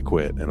worry, I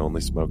quit and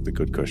only smoke the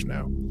good kush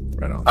now.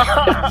 Right on.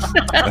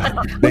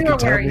 They can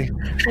tell me.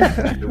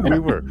 We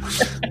were.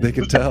 They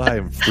can tell I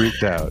am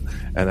freaked out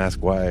and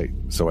ask why,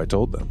 so I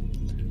told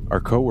them.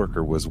 Our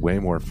coworker was way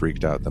more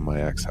freaked out than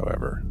my ex,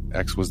 however.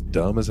 X was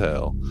dumb as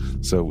hell.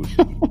 So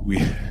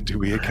do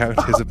we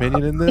account his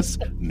opinion in this?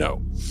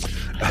 No.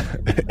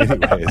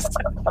 Anyways,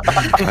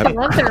 I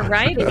love their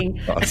writing.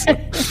 Awesome.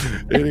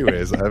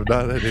 Anyways, I've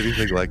not had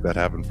anything like that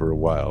happen for a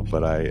while,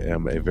 but I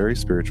am a very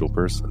spiritual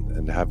person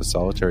and have a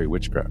solitary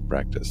witchcraft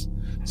practice,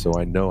 so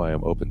I know I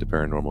am open to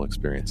paranormal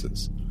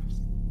experiences.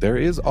 There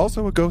is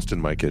also a ghost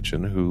in my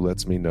kitchen who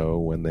lets me know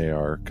when they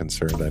are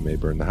concerned I may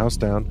burn the house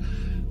down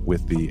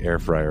with the air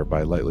fryer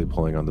by lightly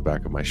pulling on the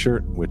back of my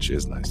shirt, which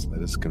is nice.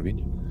 That is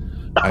convenient.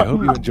 I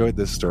hope you enjoyed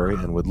this story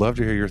and would love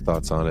to hear your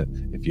thoughts on it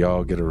if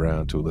y'all get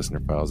around to a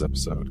Listener Files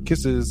episode.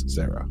 Kisses,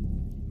 Sarah.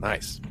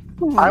 Nice.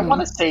 I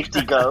want a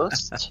safety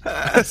ghost.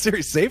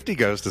 Serious safety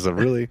ghost is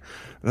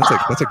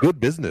that's a good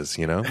business,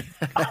 you know.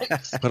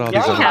 Put all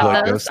these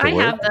unplugged ghosts to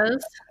work. I have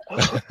those.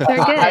 They're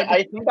good.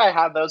 I think I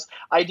have those.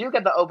 I do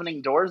get the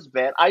opening doors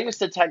bit. I used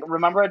to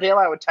remember,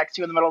 Adela, I would text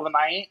you in the middle of the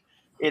night.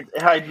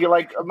 I'd be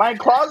like, my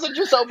closet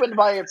just opened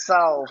by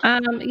itself.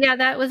 Yeah,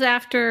 that was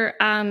after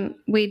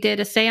we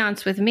did a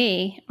seance with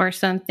me or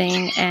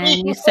something, and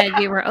you said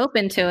you were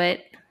open to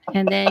it,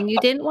 and then you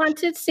didn't want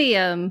to see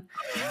them.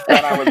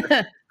 Then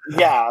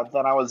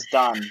I was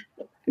done.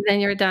 Then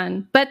you're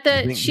done. But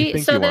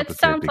that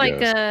sounds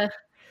like a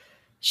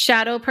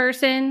shadow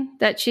person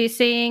that she's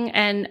seeing,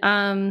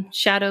 and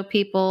shadow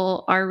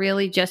people are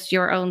really just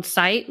your own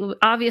sight.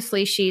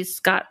 Obviously, she's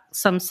got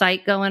some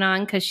sight going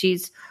on because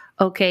she's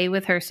okay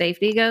with her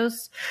safety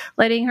ghosts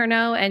letting her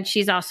know, and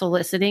she's also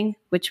listening,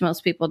 which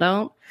most people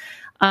don't.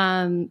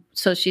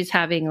 So she's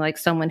having like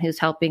someone who's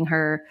helping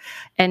her,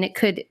 and it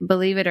could,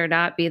 believe it or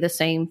not, be the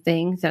same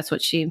thing. That's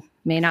what she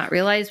may not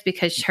realize,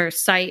 because her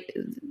sight,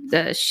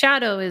 the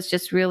shadow is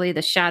just really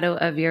the shadow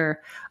of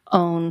your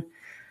own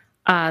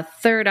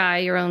third eye,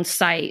 your own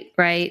sight,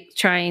 right?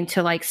 Trying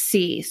to like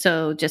see.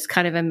 So just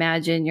kind of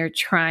imagine you're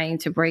trying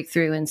to break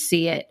through and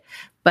see it,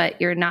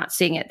 but you're not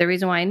seeing it. The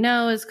reason why I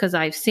know is because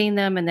I've seen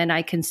them, and then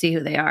I can see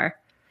who they are.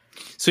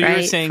 So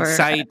you're saying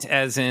sight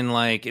as in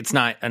like it's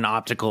not an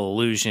optical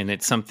illusion,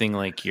 it's something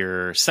like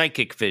your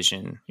psychic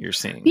vision you're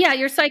seeing. Yeah,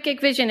 your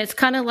psychic vision. It's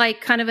kind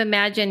of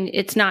imagine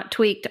it's not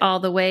tweaked all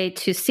the way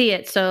to see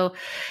it. So,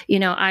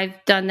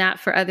 I've done that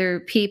for other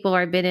people,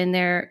 or I've been in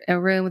a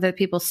room where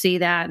people see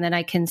that, and then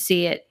I can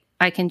see it.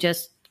 I can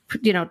just,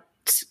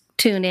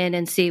 tune in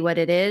and see what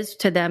it is.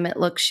 To them, it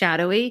looks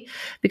shadowy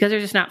because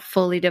they're just not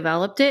fully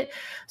developed it.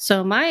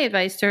 So my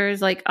advice to her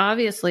is like,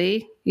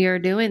 obviously you're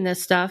doing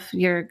this stuff.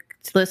 You're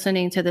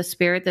listening to the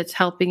spirit that's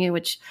helping you,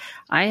 which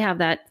I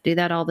do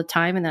that all the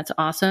time. And that's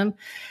awesome.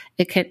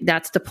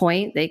 That's the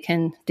point. They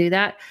can do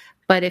that.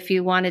 But if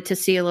you wanted to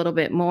see a little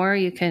bit more,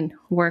 you can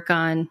work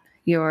on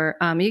your,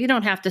 you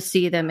don't have to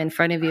see them in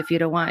front of you if you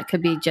don't want. It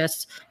could be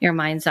just your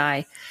mind's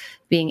eye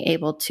being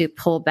able to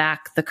pull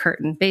back the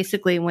curtain.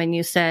 Basically, when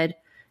you said,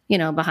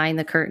 behind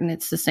the curtain,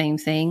 it's the same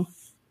thing.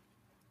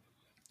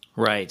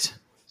 Right.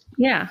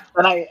 Yeah.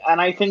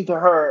 And I think to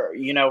her,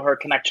 her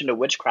connection to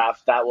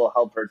witchcraft, that will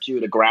help her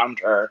too, to ground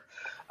her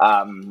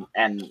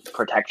and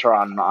protect her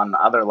on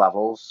other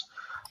levels.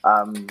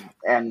 And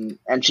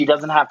she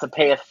doesn't have to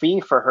pay a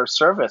fee for her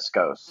service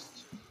ghost.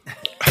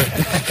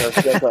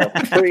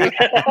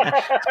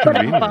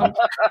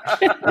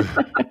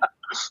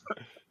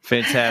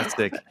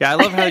 Fantastic. Yeah, I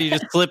love how you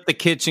just flip the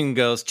kitchen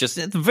ghost just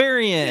at the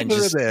very end.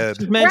 Just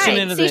mention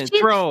it as a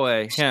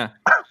throwaway. Yeah.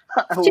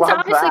 She's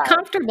obviously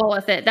comfortable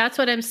with it. That's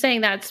what I'm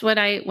saying. That's what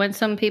when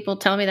some people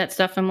tell me that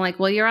stuff, I'm like,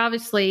 well, you're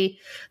obviously,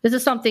 this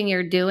is something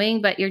you're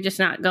doing, but you're just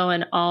not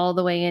going all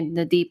the way in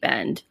the deep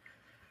end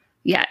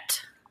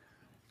yet.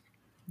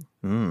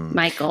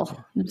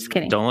 Michael, I'm just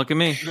kidding. Don't look at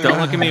me. Don't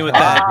look at me with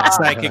that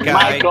psychic eye.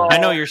 Michael. I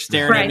know you're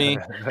staring at me.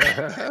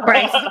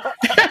 Bryce.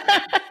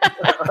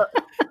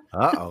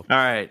 Uh-oh. All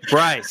right,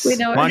 Bryce,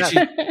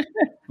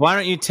 why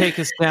don't you take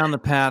us down the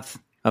path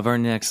of our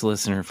next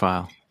listener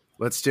file?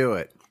 Let's do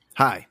it.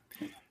 Hi.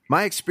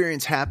 My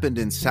experience happened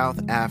in South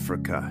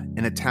Africa,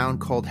 in a town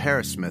called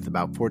Harrismith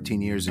about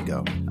 14 years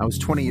ago. I was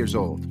 20 years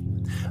old.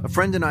 A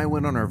friend and I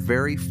went on our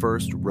very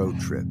first road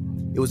trip.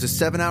 It was a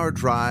 7-hour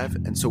drive,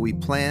 and so we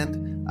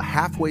planned a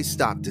halfway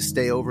stop to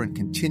stay over and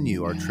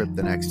continue our trip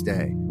the next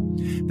day.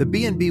 The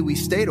B&B we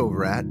stayed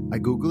over at, I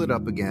Googled it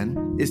up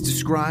again, is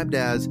described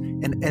as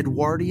an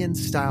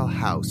Edwardian-style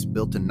house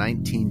built in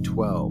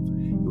 1912.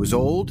 It was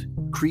old,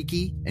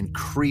 creaky, and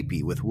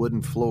creepy with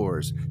wooden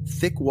floors,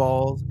 thick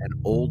walls, and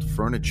old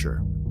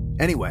furniture.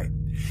 Anyway,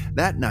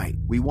 that night,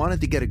 we wanted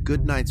to get a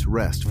good night's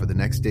rest for the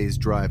next day's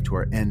drive to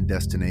our end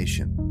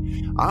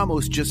destination. I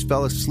almost just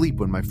fell asleep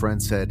when my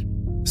friend said,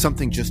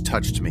 "Something just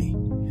touched me."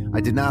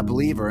 I did not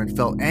believe her and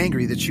felt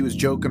angry that she was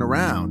joking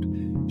around.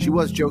 She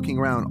was joking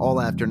around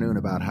all afternoon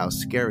about how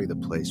scary the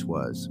place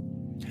was.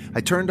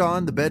 I turned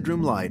on the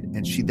bedroom light,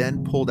 and she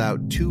then pulled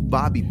out 2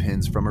 bobby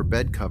pins from her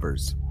bed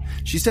covers.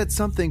 She said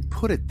something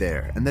put it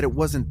there and that it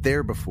wasn't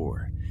there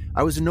before.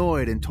 I was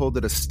annoyed and told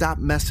her to stop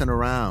messing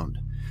around.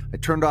 I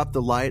turned off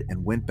the light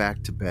and went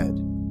back to bed.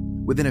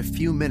 Within a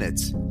few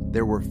minutes,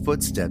 there were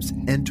footsteps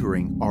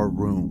entering our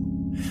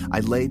room. I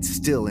laid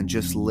still and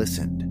just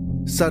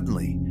listened.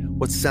 Suddenly,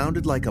 what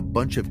sounded like a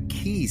bunch of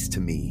keys to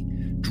me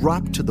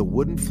dropped to the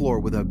wooden floor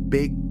with a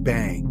big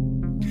bang.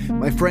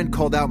 My friend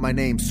called out my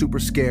name, super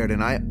scared,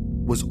 and I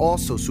was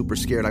also super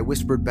scared. I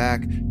whispered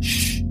back,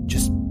 "Shh,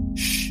 just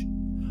shh,"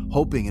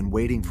 hoping and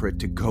waiting for it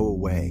to go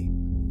away.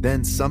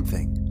 Then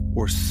something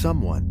or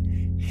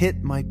someone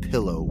hit my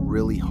pillow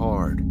really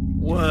hard.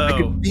 Whoa. I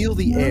could feel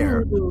the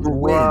air, the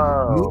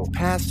wind move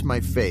past my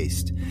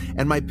face,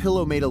 and my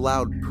pillow made a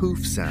loud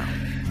poof sound.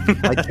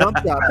 I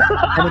jumped up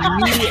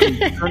and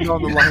immediately turned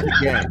on the light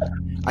again.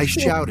 I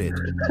shouted,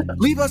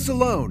 "Leave us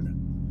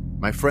alone!"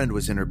 My friend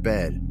was in her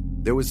bed.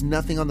 There was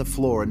nothing on the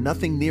floor and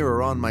nothing near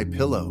or on my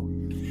pillow.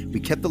 We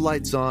kept the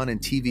lights on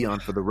and TV on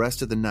for the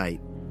rest of the night.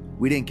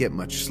 We didn't get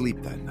much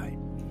sleep that night.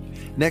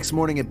 Next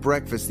morning at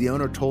breakfast, the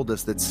owner told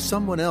us that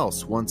someone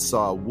else once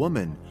saw a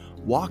woman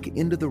walk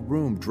into the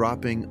room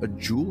dropping a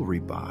jewelry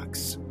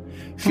box.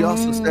 She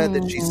also said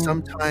that she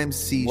sometimes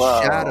sees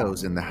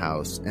shadows in the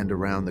house and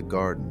around the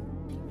garden.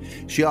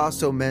 She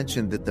also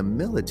mentioned that the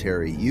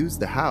military used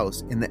the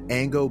house in the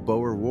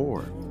Anglo-Boer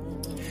War.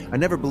 I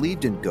never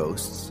believed in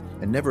ghosts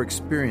and never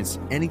experienced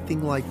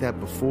anything like that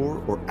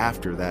before or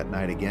after that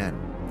night again.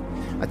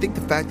 I think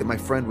the fact that my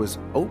friend was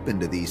open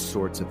to these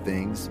sorts of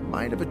things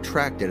might have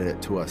attracted it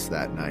to us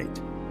that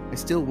night. I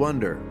still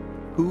wonder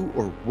who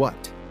or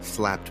what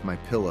slapped my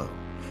pillow.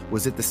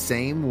 Was it the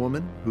same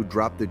woman who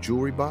dropped the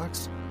jewelry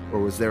box, or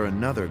was there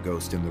another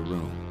ghost in the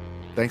room?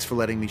 Thanks for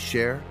letting me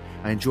share.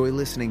 I enjoy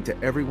listening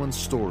to everyone's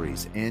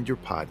stories and your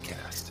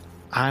podcast.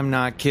 I'm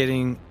not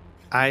kidding.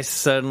 I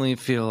suddenly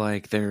feel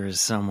like there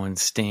is someone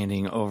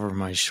standing over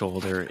my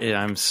shoulder.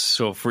 I'm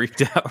so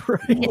freaked out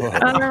right now.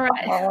 All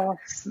right. Oh,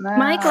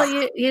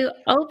 Michael, you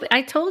open.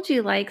 I told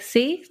you,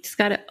 see, just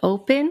got to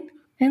open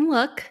and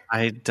look.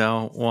 I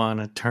don't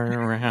want to turn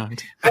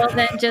around. Well,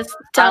 then just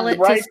tell it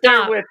right to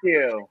stop. There with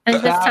you.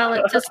 And just tell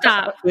it to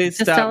stop. Please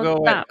just stop. Go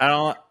away. I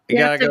don't. You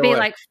gotta have to go be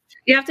away.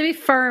 you have to be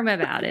firm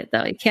about it,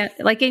 though. You can't,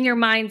 in your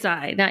mind's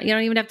eye. You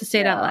don't even have to say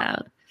it out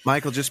loud.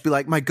 Michael, just be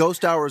like, my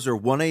ghost hours are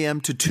 1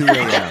 a.m. to 2 a.m.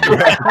 Okay?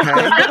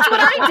 That's what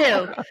I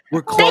do.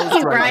 We're closed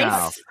Thank you, right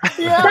Bryce. now.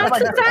 Yeah,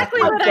 that's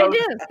exactly what I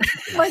do.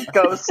 My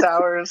ghost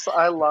hours.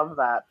 I love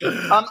that.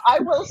 I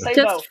will say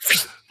though,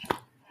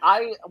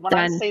 when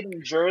I stayed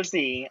in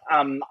Jersey,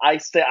 I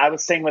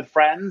was staying with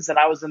friends, and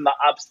I was in the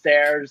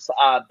upstairs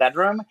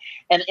bedroom,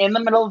 and in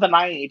the middle of the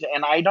night,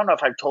 and I don't know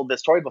if I've told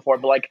this story before,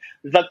 but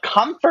the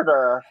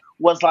comforter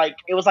was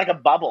it was like a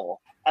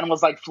bubble and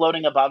was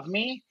floating above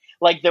me.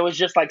 There was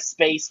just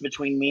space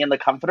between me and the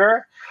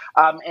comforter.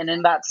 And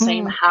in that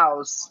same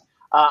house,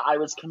 I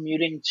was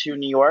commuting to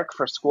New York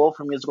for school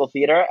for musical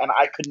theater, and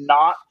I could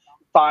not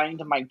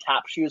find my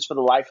tap shoes for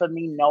the life of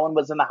me. No one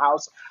was in the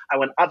house. I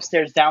went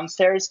upstairs,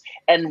 downstairs,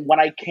 and when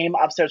I came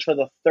upstairs for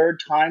the third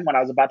time, when I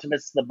was about to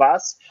miss the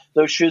bus,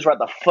 those shoes were at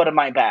the foot of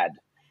my bed.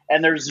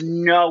 And there's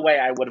no way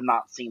I would have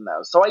not seen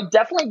those. So I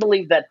definitely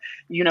believe that,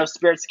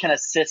 spirits can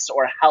assist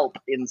or help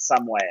in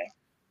some way.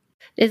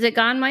 Is it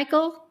gone,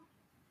 Michael?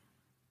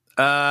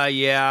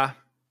 Yeah.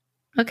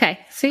 Okay,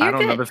 so you're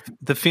good. I don't know.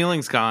 The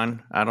feeling's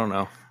gone. I don't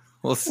know.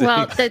 We'll see.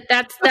 Well,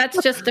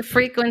 that's just the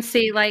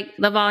frequency,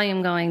 the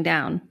volume going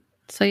down.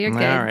 So you're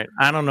good. All right.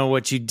 I don't know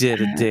what you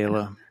did,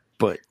 Adela,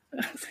 but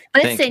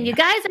listen, you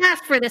guys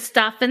asked for this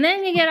stuff, and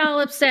then you get all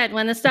upset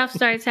when the stuff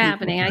starts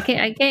happening. I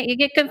can't. You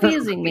get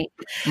confusing me.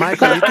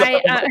 Michael,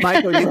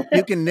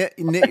 you can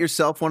knit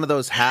yourself one of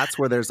those hats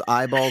where there's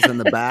eyeballs in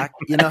the back.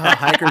 You know how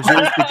hikers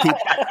use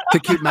to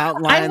keep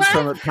mountain lions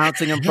from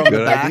pouncing them from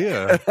the back.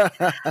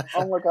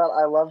 Oh my god,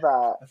 I love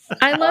that.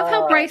 I love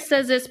how Bryce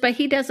says this, but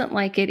he doesn't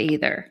like it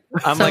either.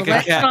 I'm so like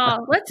let's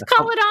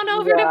call it on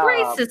over to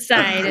Bryce's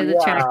side of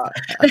the track.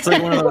 It's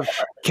like one of those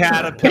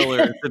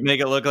caterpillars that make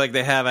it look like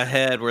they have a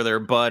head where their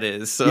butt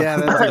is. So yeah,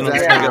 that's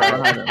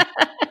exactly.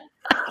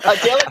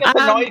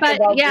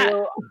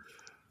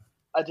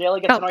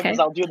 Adela gets annoyed because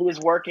I'll do these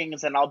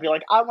workings and I'll be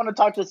like, I want to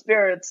talk to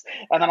spirits,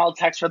 and then I'll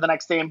text her the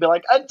next day and be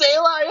like,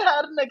 Adela, I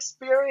had an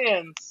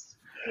experience.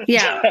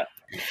 Yeah.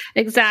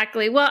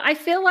 Exactly. Well, I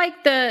feel like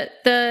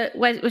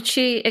what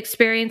she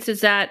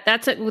experiences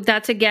that's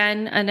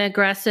again an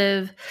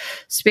aggressive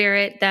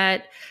spirit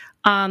that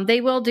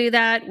they will do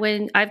that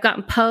when I've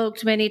gotten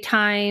poked many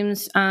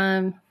times.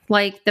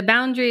 The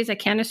boundaries, I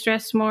can't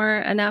stress more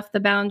enough the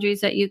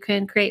boundaries that you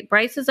can create.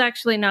 Bryce is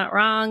actually not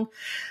wrong.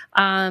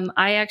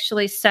 I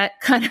actually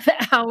set kind of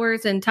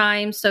hours and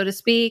times, so to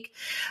speak.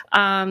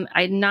 I'm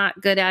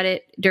not good at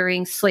it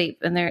during sleep.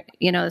 And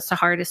it's the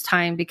hardest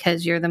time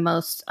because you're the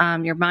most,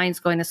 your mind's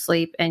going to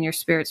sleep and your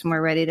spirit's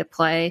more ready to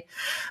play.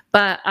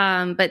 But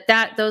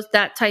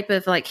that type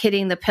of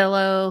hitting the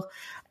pillow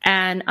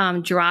and,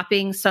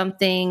 dropping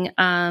something,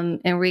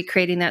 and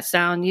recreating that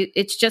sound,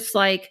 it's just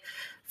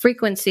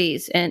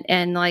frequencies and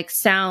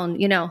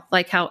sound,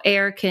 how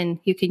you can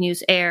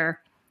use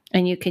air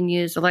and you can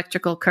use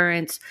electrical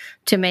currents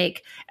to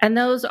make, and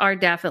those are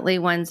definitely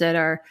ones that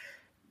are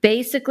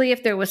basically,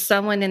 if there was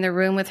someone in the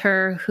room with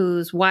her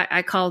whose what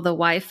I call the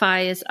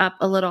Wi-Fi is up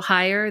a little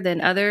higher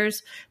than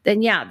others,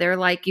 then yeah, they're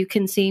like, you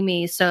can see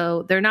me.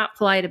 So they're not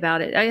polite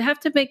about it. I have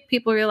to make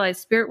people realize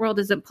spirit world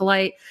isn't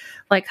polite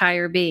like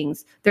higher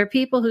beings. There are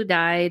people who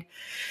died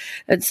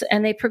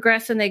and they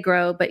progress and they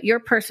grow, but your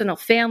personal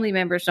family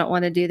members don't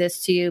want to do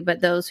this to you.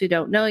 But those who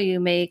don't know you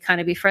may kind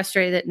of be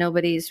frustrated that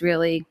nobody's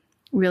really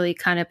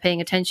kind of paying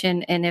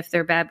attention. And if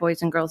they're bad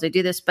boys and girls, they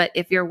do this. But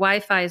if your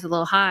Wi-Fi is a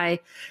little high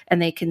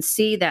and they can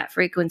see that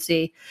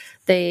frequency,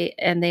 they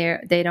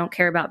don't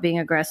care about being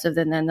aggressive,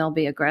 then they'll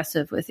be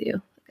aggressive with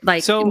you.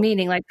 Like, so,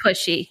 meaning like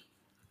pushy.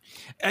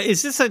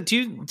 Is this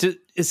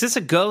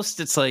a ghost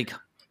that's like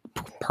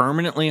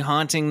permanently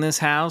haunting this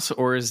house,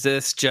 or is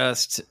this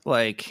just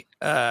like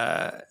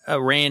a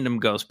random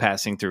ghost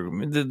passing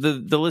through?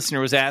 The listener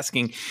was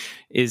asking,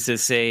 is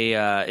this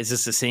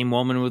the same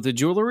woman with the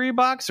jewelry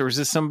box, or is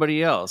this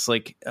somebody else?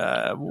 Like,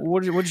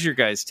 what is your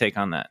guys' take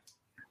on that?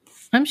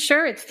 I'm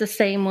sure it's the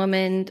same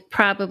woman,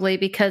 probably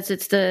because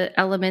it's the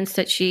elements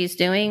that she's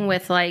doing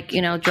with, like,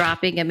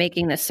 dropping and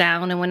making the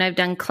sound. And when I've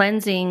done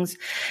cleansings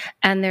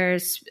and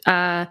there's,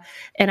 and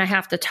I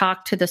have to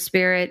talk to the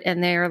spirit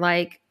and they're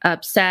like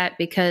upset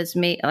because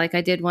like I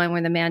did one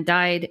where the man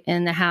died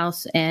in the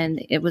house and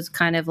it was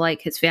kind of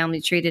like his family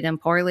treated him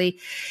poorly.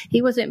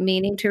 He wasn't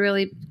meaning to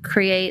really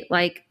create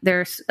like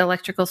there's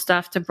electrical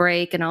stuff to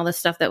break and all this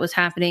stuff that was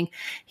happening.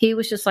 He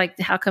was just like,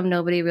 how come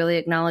nobody really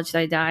acknowledged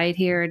I died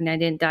here and I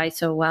didn't die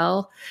so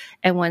well?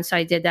 And once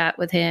I did that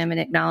with him and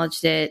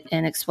acknowledged it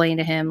and explained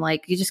to him,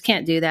 like, you just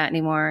can't do that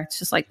anymore. It's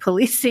just like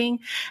policing.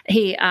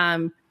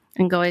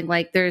 And going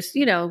like, there's,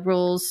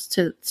 rules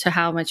to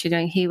how much you're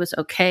doing. He was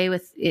okay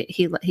with it.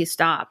 He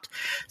stopped.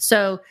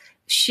 So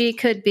she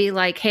could be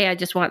like, hey, I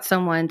just want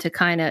someone to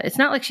it's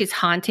not like she's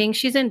haunting.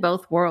 She's in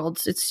both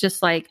worlds. It's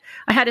just like,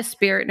 I had a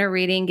spirit in a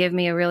reading give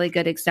me a really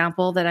good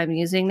example that I'm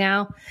using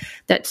now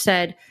that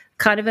said,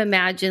 kind of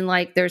imagine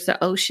like there's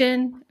the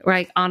ocean,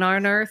 right, on our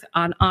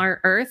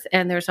earth,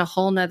 and there's a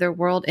whole nother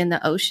world in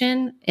the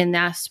ocean. And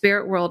that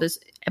spirit world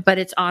but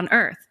it's on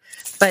earth.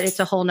 But it's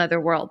a whole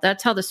nother world.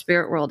 That's how the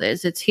spirit world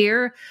is. It's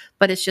here,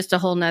 but it's just a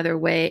whole nother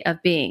way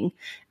of being.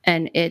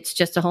 And it's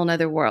just a whole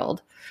nother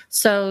world.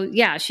 So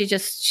yeah,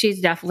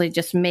 she's definitely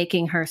just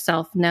making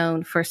herself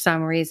known for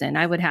some reason.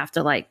 I would have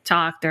to like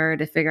talk to her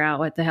to figure out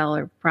what the hell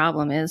her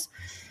problem is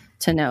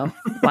to know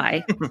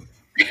why.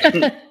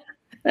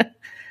 I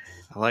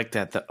like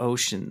that. The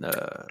ocean,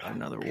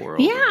 another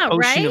world. Yeah, ocean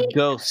right? of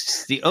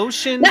ghosts. The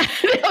ocean,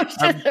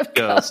 of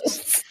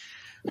ghosts.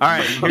 All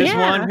right,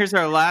 here's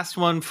our last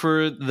one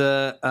for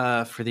the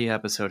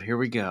episode. Here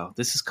we go.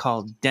 This is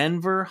called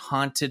Denver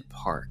Haunted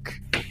Park.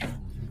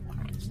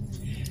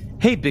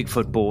 Hey,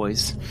 Bigfoot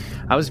boys.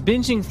 I was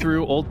binging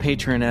through old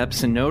Patreon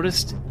eps and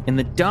noticed in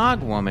the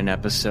Dog Woman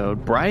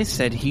episode, Bryce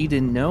said he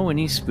didn't know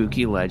any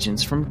spooky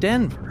legends from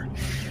Denver.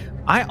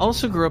 I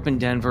also grew up in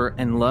Denver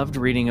and loved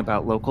reading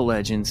about local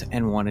legends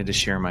and wanted to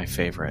share my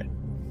favorite.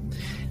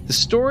 The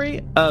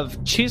story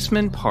of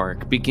Cheesman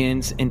Park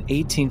begins in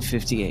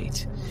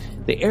 1858.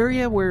 The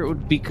area where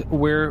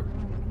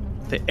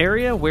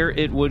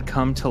it would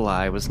come to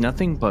lie was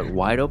nothing but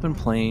wide open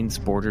plains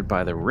bordered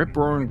by the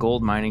rip-roaring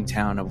gold mining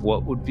town of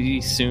what would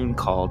be soon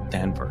called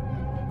Denver.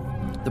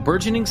 The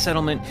burgeoning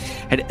settlement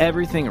had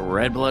everything a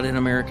red-blooded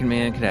American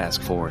man could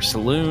ask for: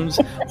 saloons,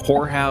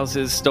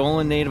 whorehouses,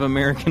 stolen Native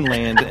American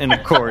land, and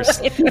of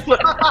course,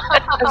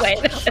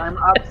 I'm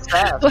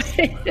obsessed.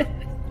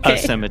 A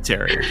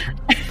cemetery.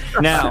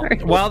 Now,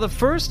 while the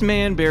first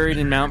man buried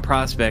in Mount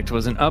Prospect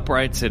was an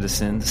upright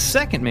citizen, the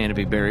second man to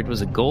be buried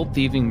was a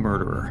gold-thieving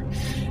murderer.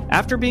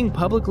 After being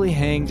publicly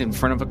hanged in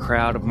front of a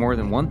crowd of more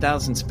than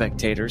 1,000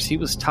 spectators, he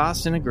was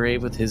tossed in a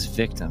grave with his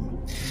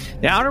victim.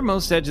 The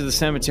outermost edge of the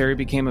cemetery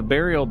became a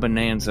burial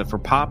bonanza for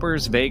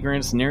paupers,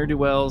 vagrants,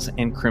 ne'er-do-wells,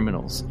 and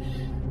criminals.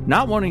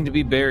 Not wanting to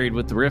be buried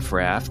with the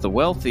riffraff, the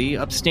wealthy,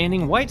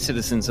 upstanding white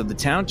citizens of the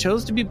town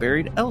chose to be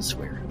buried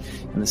elsewhere,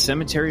 and the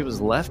cemetery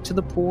was left to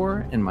the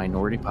poor and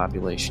minority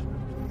population.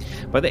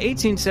 By the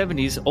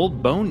 1870s,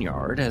 Old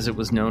Boneyard, as it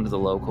was known to the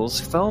locals,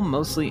 fell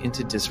mostly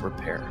into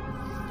disrepair.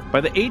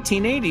 By the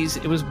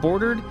 1880s, it was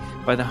bordered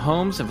by the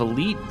homes of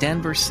elite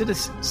Denver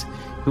citizens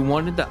who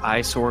wanted the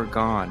eyesore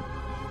gone.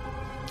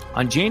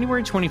 On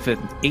January 25,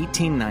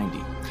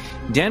 1890,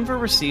 Denver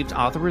received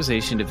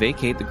authorization to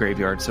vacate the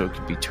graveyard so it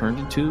could be turned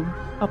into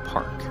a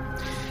park.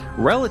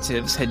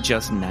 Relatives had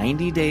just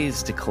 90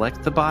 days to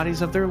collect the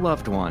bodies of their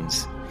loved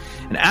ones,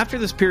 and after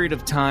this period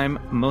of time,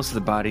 most of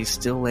the bodies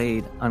still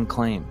laid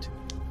unclaimed.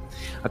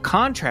 A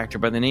contractor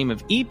by the name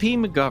of E.P.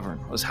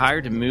 McGovern was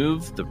hired to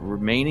move the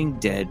remaining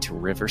dead to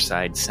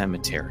Riverside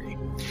Cemetery.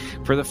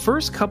 For the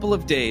first couple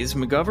of days,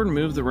 McGovern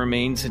moved the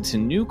remains into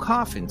new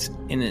coffins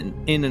in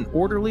an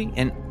orderly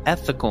and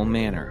ethical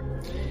manner.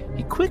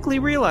 He quickly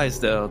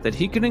realized, though, that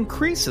he could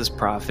increase his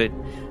profit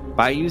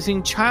by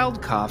using child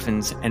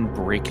coffins and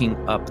breaking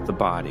up the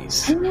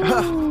bodies.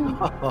 Man.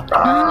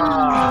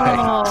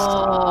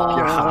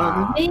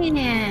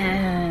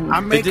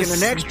 I'm making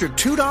an extra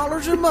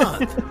 $2 a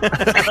month.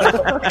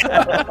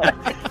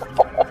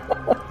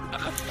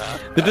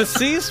 The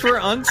deceased were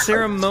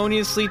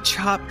unceremoniously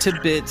chopped to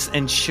bits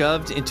and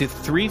shoved into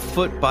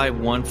 3-foot by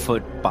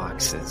 1-foot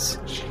boxes.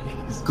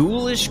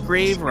 Ghoulish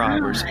grave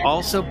robbers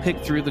also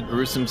picked through the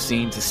gruesome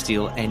scene to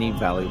steal any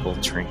valuable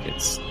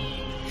trinkets.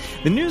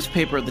 The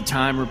newspaper at the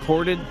time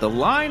reported the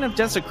line of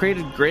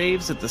desecrated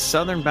graves at the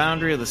southern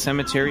boundary of the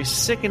cemetery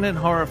sickened and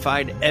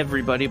horrified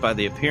everybody by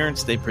the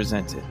appearance they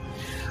presented.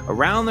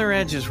 Around their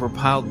edges were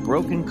piled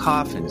broken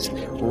coffins,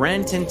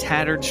 rent and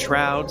tattered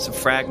shrouds of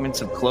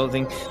fragments of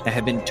clothing that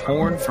had been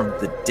torn from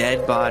the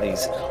dead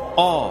bodies.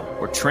 All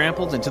were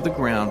trampled into the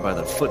ground by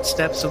the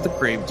footsteps of the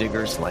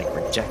gravediggers like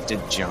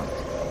rejected junk.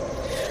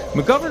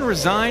 McGovern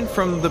resigned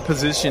from the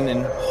position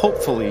in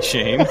hopefully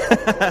shame.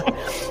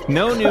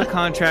 No new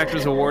contract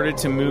was awarded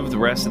to move the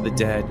rest of the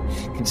dead.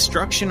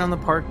 Construction on the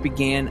park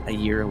began a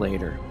year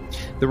later.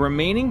 The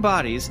remaining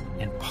bodies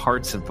and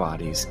parts of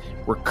bodies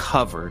were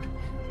covered.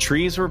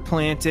 Trees were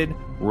planted,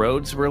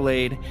 roads were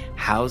laid,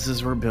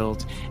 houses were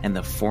built, and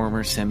the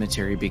former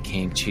cemetery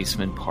became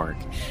Cheeseman Park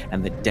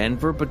and the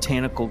Denver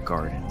Botanical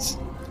Gardens.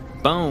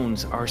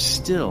 Bones are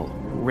still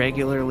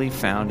regularly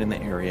found in the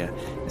area,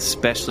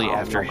 especially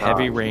after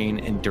heavy rain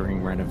and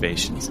during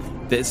renovations.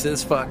 This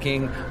is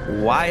fucking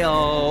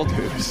wild.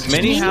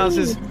 Many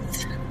houses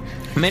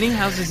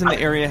in the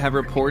area have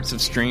reports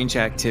of strange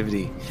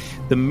activity.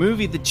 The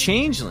movie The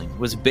Changeling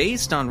was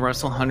based on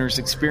Russell Hunter's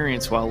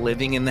experience while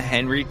living in the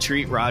Henry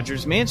Treat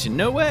Rogers Mansion.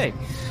 No way,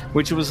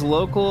 which was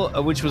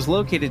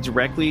located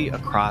directly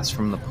across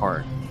from the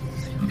park.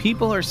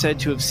 People are said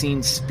to have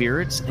seen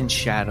spirits and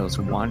shadows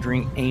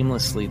wandering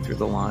aimlessly through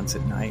the lawns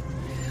at night,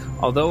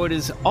 although it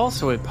is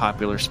also a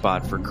popular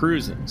spot for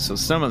cruising, so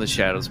some of the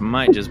shadows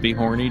might just be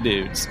horny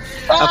dudes.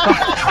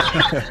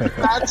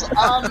 That's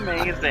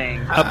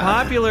amazing. A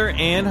popular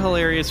and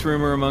hilarious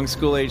rumor among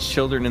school-age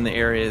children in the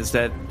area is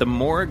that the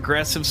more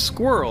aggressive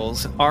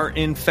squirrels are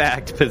in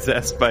fact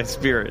possessed by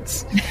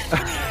spirits.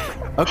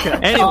 Okay.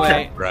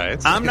 Anyway,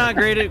 Right. I'm not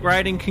great at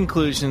writing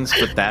conclusions,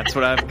 but that's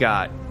what I've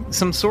got.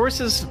 Some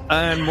sources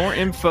and more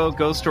info,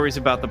 ghost stories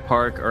about the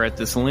park are at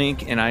this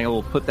link, and I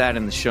will put that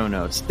in the show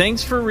notes.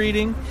 Thanks for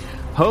reading.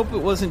 Hope it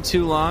wasn't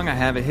too long. I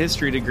have a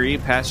history degree,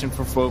 passion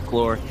for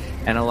folklore,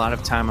 and a lot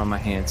of time on my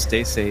hands.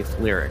 Stay safe,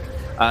 Lyric.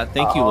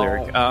 Thank you,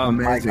 Lyric.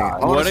 Amazing.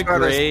 What a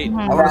great...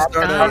 I want to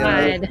start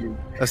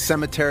a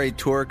cemetery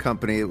tour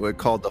company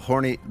called the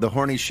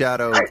Horny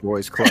Shadow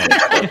Boys Club.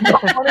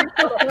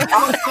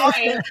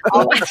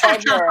 I'll be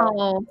treasure.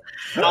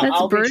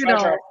 That's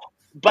brutal.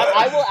 But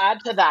I will add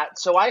to that.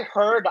 So I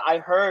heard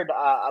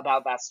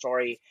about that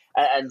story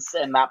and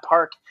that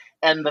park.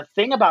 And the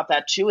thing about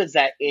that too is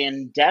that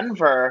in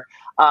Denver,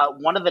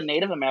 one of the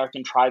Native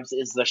American tribes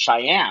is the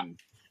Cheyenne,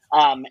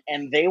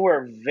 and they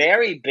were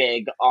very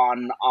big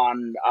on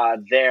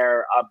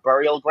their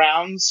burial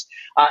grounds,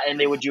 and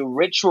they would do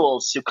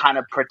rituals to kind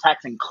of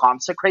protect and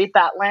consecrate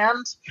that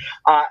land.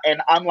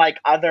 And unlike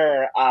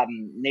other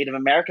Native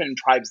American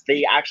tribes,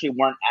 they actually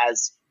weren't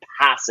as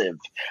passive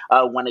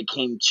when it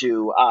came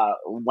to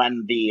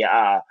when the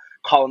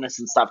colonists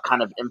and stuff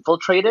kind of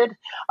infiltrated.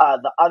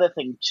 The other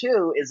thing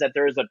too is that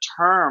there is a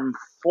term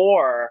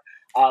for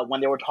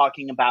when they were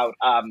talking about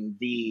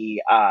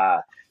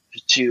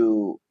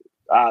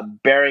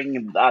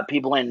burying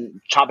people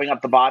and chopping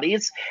up the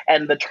bodies,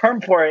 and the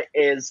term for it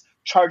is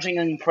charging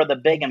them for the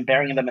big and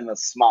burying them in the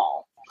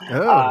small.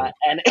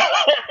 And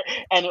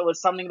it was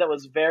something that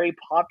was very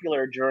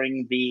popular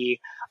during the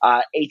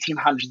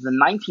 1800s and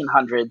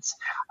 1900s.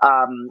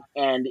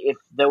 And if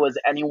there was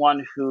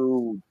anyone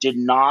who did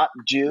not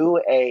do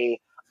they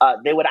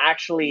would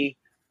actually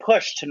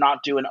push to not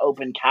do an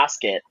open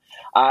casket.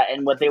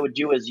 And what they would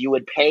do is you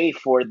would pay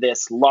for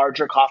this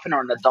larger coffin or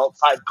an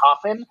adult-sized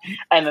coffin,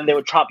 and then they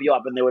would chop you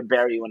up and they would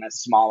bury you in a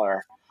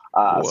smaller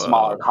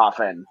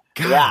coffin.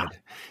 God. Yeah.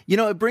 You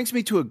know, it brings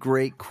me to a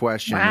great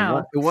question.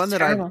 Wow, The one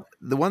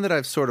that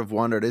I've sort of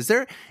wondered, is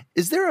there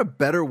a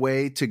better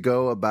way to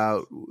go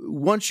about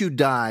once you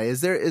die?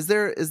 Is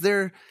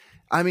there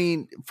I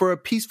mean, for a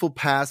peaceful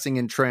passing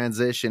and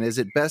transition, is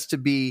it best to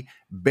be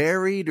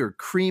buried or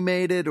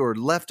cremated or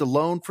left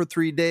alone for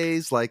 3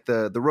 days like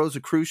the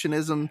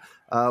Rosicrucianism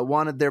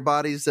wanted their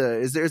bodies?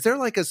 Is there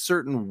like a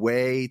certain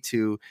way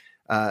to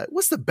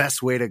what's the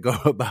best way to go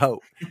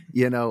about,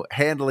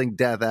 handling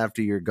death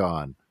after you're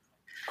gone?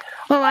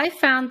 Well, I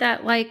found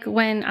that like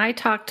when I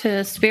talk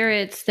to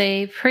spirits,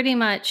 they pretty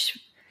much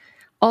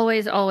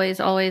always,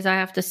 I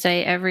have to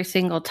say every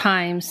single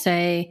time,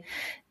 say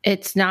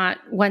it's not,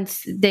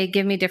 once they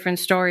give me different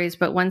stories,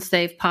 but once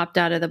they've popped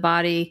out of the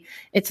body,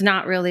 it's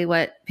not really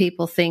what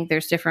people think.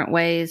 There's different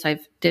ways. I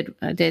did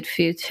a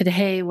few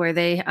today where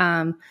they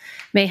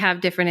may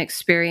have different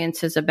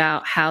experiences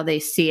about how they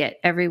see it.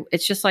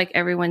 It's just like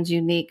everyone's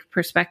unique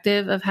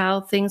perspective of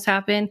how things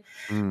happen.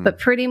 But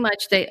pretty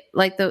much they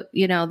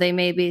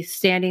may be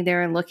standing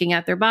there and looking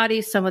at their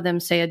bodies. Some of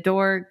them say a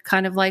door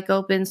kind of like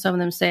open. Some of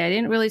them say, I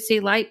didn't really see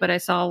light, but I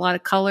saw a lot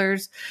of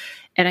colors.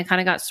 And I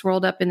kind of got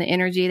swirled up in the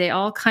energy. They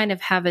all kind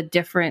of have a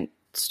different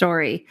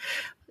story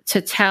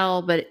to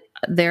tell, but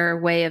their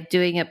way of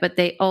doing it, but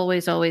they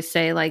always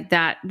say like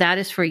that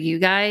is for you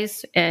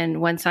guys.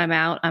 And once I'm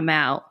out, I'm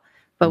out.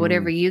 But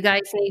whatever you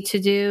guys need to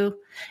do,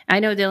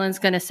 I know Dylan's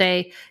going to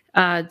say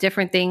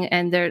different thing.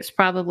 And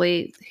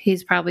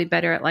he's probably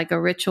better at like a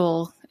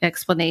ritual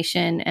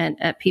explanation and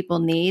people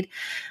need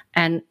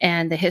and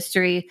the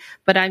history.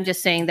 But I'm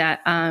just saying that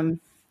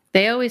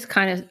they always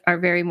kind of are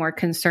very more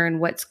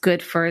concerned what's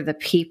good for the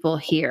people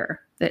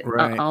here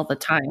all the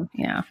time.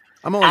 Yeah.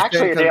 I'm always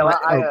actually, Adele,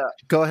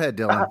 go ahead,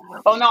 Dylan.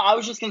 I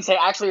was just going to say,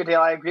 actually,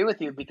 Adele, I agree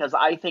with you because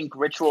I think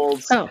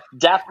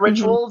death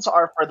rituals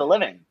are for the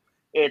living.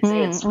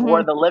 It's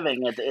for the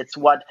living. It's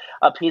what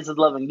appeases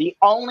the living. The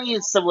only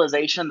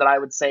civilization that I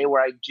would say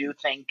where I do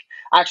think,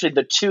 actually,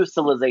 the two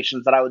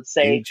civilizations that I would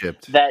say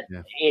Egypt.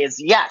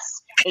 is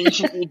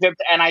ancient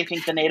Egypt, and I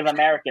think the Native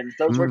Americans.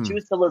 Those were two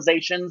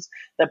civilizations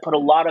that put a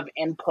lot of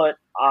input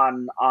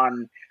on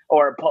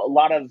or put a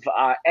lot of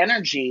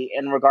energy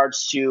in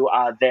regards to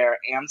their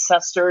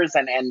ancestors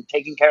and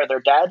taking care of their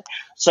dead.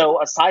 So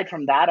aside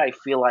from that, I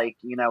feel like,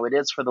 it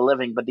is for the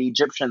living, but the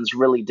Egyptians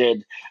really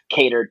did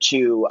cater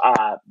to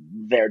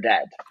their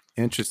dead.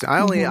 Interesting. I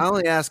only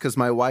ask because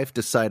my wife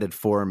decided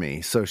for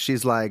me. So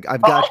she's like,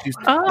 I've got you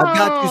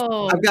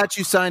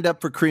signed up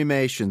for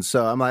cremation.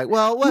 So I'm like,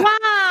 well, what?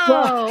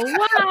 Wow,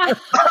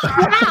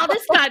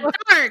 this got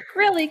dark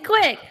really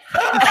quick.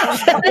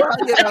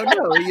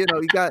 Well, you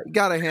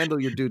got to handle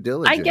your due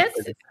diligence. I guess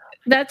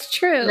that's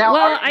true. Now,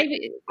 are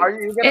you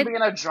going to be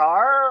in a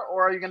jar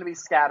or are you going to be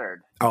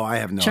scattered? Oh, I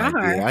have no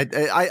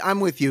idea. I'm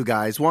with you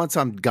guys. Once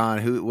I'm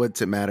gone,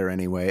 what's it matter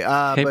anyway?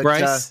 Hey,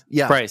 Bryce.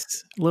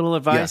 Bryce, little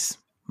advice. Yeah.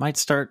 Might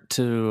start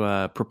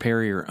to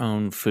prepare your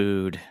own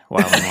food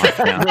while I'm locked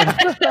down.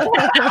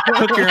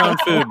 Cook your own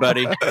food,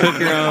 buddy. Cook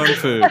your own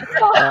food.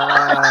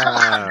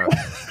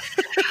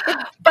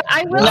 But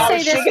I will say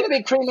is this. she going to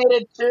be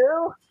cremated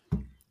too?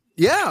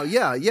 Yeah.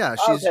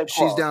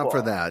 She's down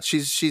for that.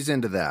 She's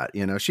into that.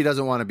 She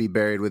doesn't want to be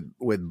buried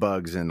with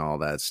bugs and all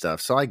that stuff.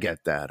 So I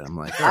get that. I'm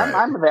like,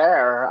 I'm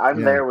there.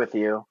 I'm there with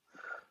you.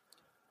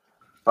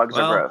 Bugs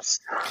are gross.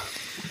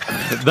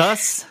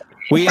 Thus,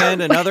 we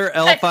end another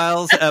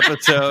L-Files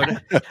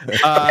episode.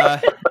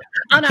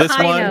 On a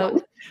high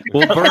note.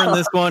 We'll burn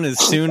this one as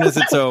soon as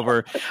it's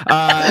over.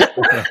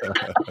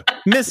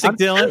 Mystic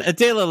Dylan,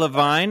 Adela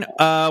Levine,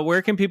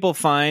 where can people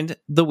find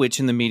The Witch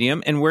in the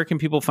Medium, and where can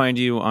people find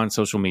you on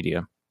social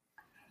media?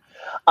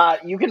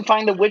 You can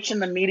find The Witch in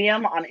the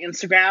Medium on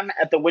Instagram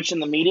at The Witch in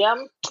the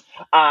Medium.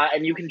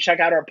 And you can check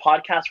out our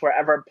podcast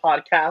wherever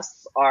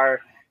podcasts are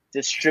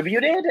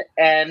distributed,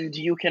 and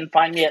you can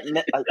find me at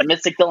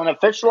Mystic Dylan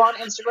Official on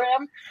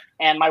Instagram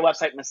and my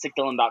website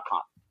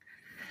mysticdylan.com.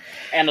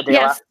 And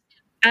Adela.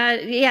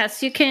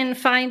 Yes, you can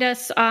find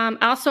us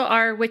also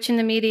our Witch in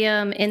the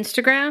Medium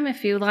Instagram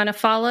if you want to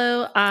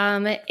follow.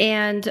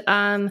 And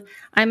I'm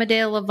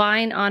Adela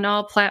Levine on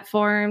all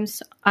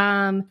platforms.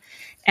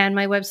 And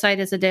my website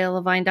is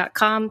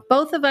adelalevine.com.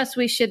 Both of us,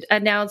 we should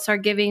announce, are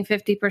giving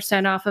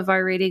 50% off of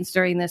our readings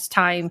during this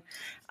time.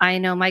 I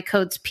know my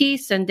code's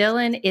Peace, and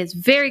Dylan is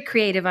very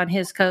creative on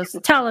his code. So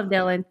tell him,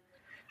 Dylan.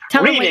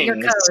 Tell him what your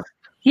code.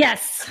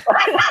 Yes.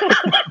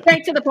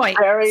 Straight to the point.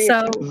 Very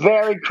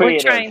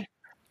creative.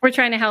 We're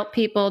trying to help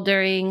people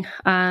during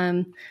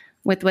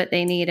with what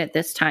they need at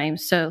this time.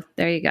 So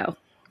there you go.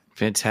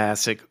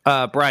 Fantastic.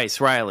 Bryce,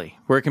 Riley,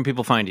 where can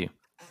people find you?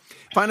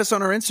 Find us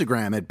on our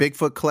Instagram at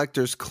Bigfoot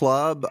Collectors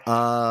Club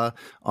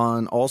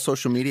on all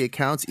social media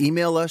accounts.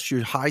 Email us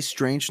your high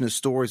strangeness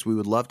stories. We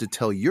would love to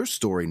tell your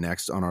story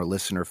next on our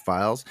listener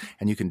files.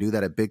 And you can do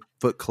that at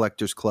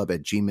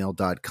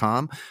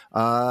BigfootCollectorsClub@gmail.com.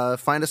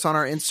 Find us on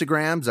our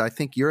Instagrams. I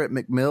think you're at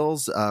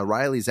McMills.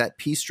 Riley's at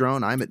Peace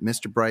Drone. I'm at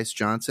Mr. Bryce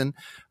Johnson,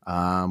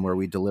 where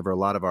we deliver a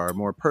lot of our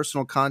more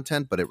personal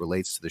content, but it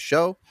relates to the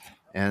show.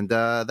 And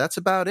that's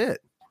about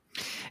it.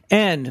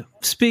 And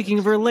speaking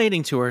of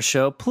relating to our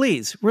show,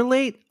 please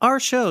relate our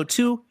show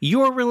to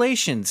your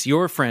relations,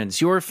 your friends,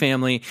 your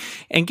family,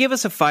 and give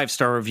us a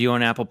 5-star review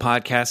on Apple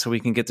Podcasts so we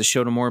can get the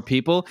show to more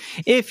people.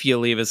 If you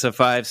leave us a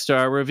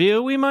 5-star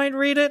review, we might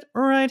read it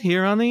right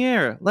here on the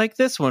air, like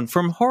this one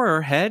from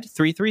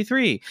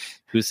HorrorHead333,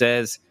 who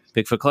says,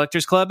 Bigfoot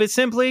Collectors Club is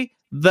simply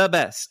the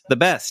best.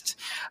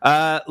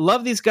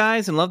 Love these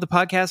guys and love the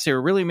podcast.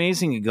 They're really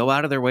amazing and go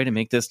out of their way to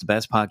make this the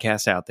best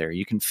podcast out there.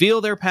 You can feel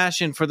their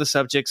passion for the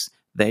subjects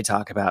they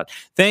talk about.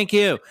 Thank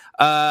you.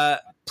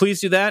 Please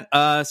do that.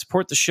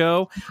 Support the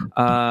show.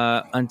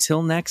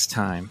 Until next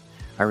time,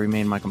 I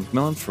remain Michael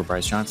McMillan for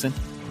Bryce Johnson,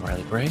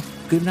 Riley Bray.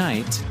 Good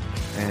night.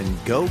 And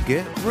go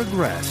get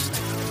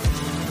regressed.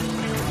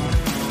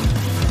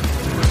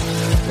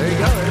 There you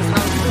go. There's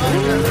how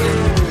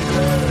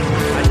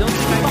I don't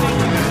think I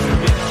can.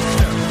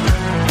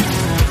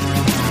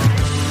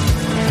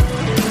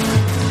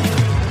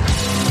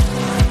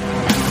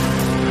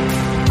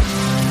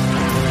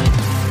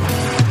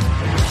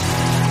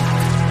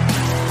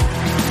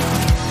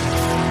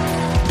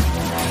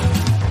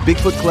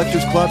 Bigfoot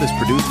Collectors Club is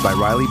produced by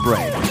Riley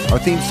Bray. Our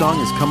theme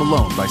song is Come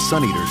Alone by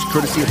Sun Eaters,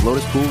 courtesy of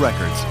Lotus Pool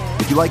Records.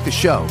 If you like the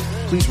show,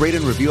 please rate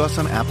and review us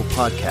on Apple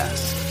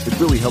Podcasts. It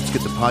really helps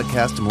get the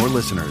podcast to more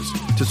listeners.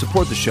 To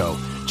support the show,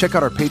 check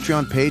out our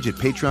Patreon page at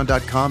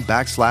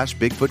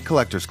patreon.com/Bigfoot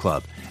Collectors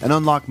Club and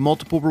unlock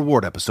multiple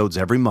reward episodes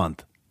every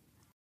month.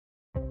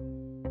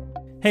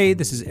 Hey,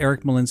 this is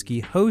Eric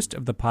Malinsky, host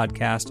of the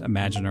podcast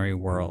Imaginary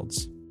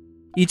Worlds.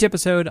 Each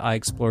episode, I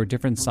explore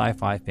different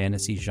sci-fi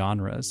fantasy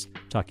genres,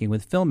 talking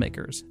with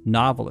filmmakers,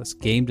 novelists,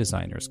 game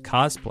designers,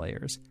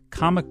 cosplayers,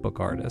 comic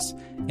book artists,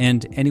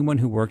 and anyone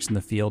who works in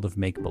the field of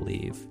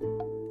make-believe.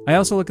 I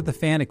also look at the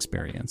fan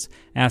experience,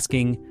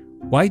 asking,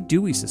 why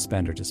do we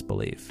suspend our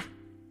disbelief?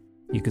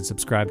 You can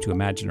subscribe to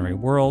Imaginary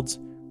Worlds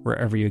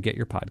wherever you get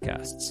your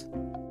podcasts.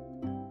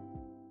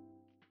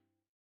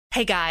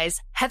 Hey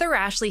guys, Heather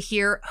Ashley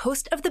here,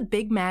 host of the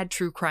Big Mad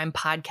True Crime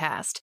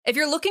Podcast. If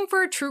you're looking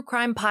for a true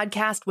crime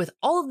podcast with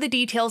all of the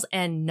details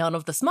and none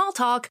of the small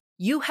talk,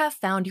 you have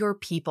found your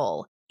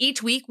people.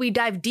 Each week, we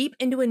dive deep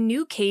into a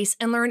new case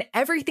and learn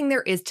everything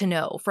there is to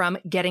know, from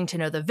getting to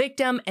know the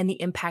victim and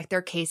the impact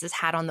their case has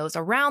had on those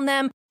around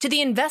them, to the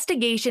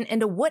investigation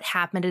into what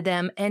happened to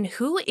them and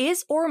who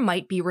is or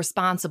might be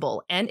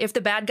responsible. And if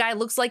the bad guy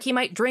looks like he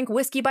might drink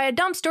whiskey by a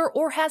dumpster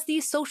or has the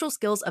social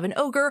skills of an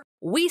ogre,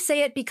 we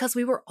say it because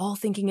we were all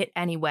thinking it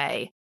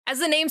anyway. As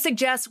the name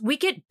suggests, we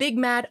get big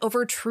mad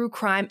over true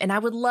crime, and I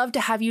would love to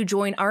have you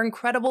join our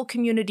incredible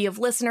community of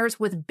listeners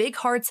with big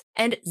hearts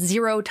and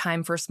zero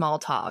time for small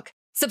talk.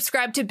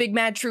 Subscribe to Big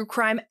Mad True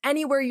Crime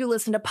anywhere you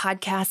listen to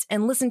podcasts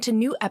and listen to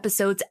new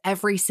episodes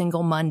every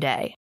single Monday.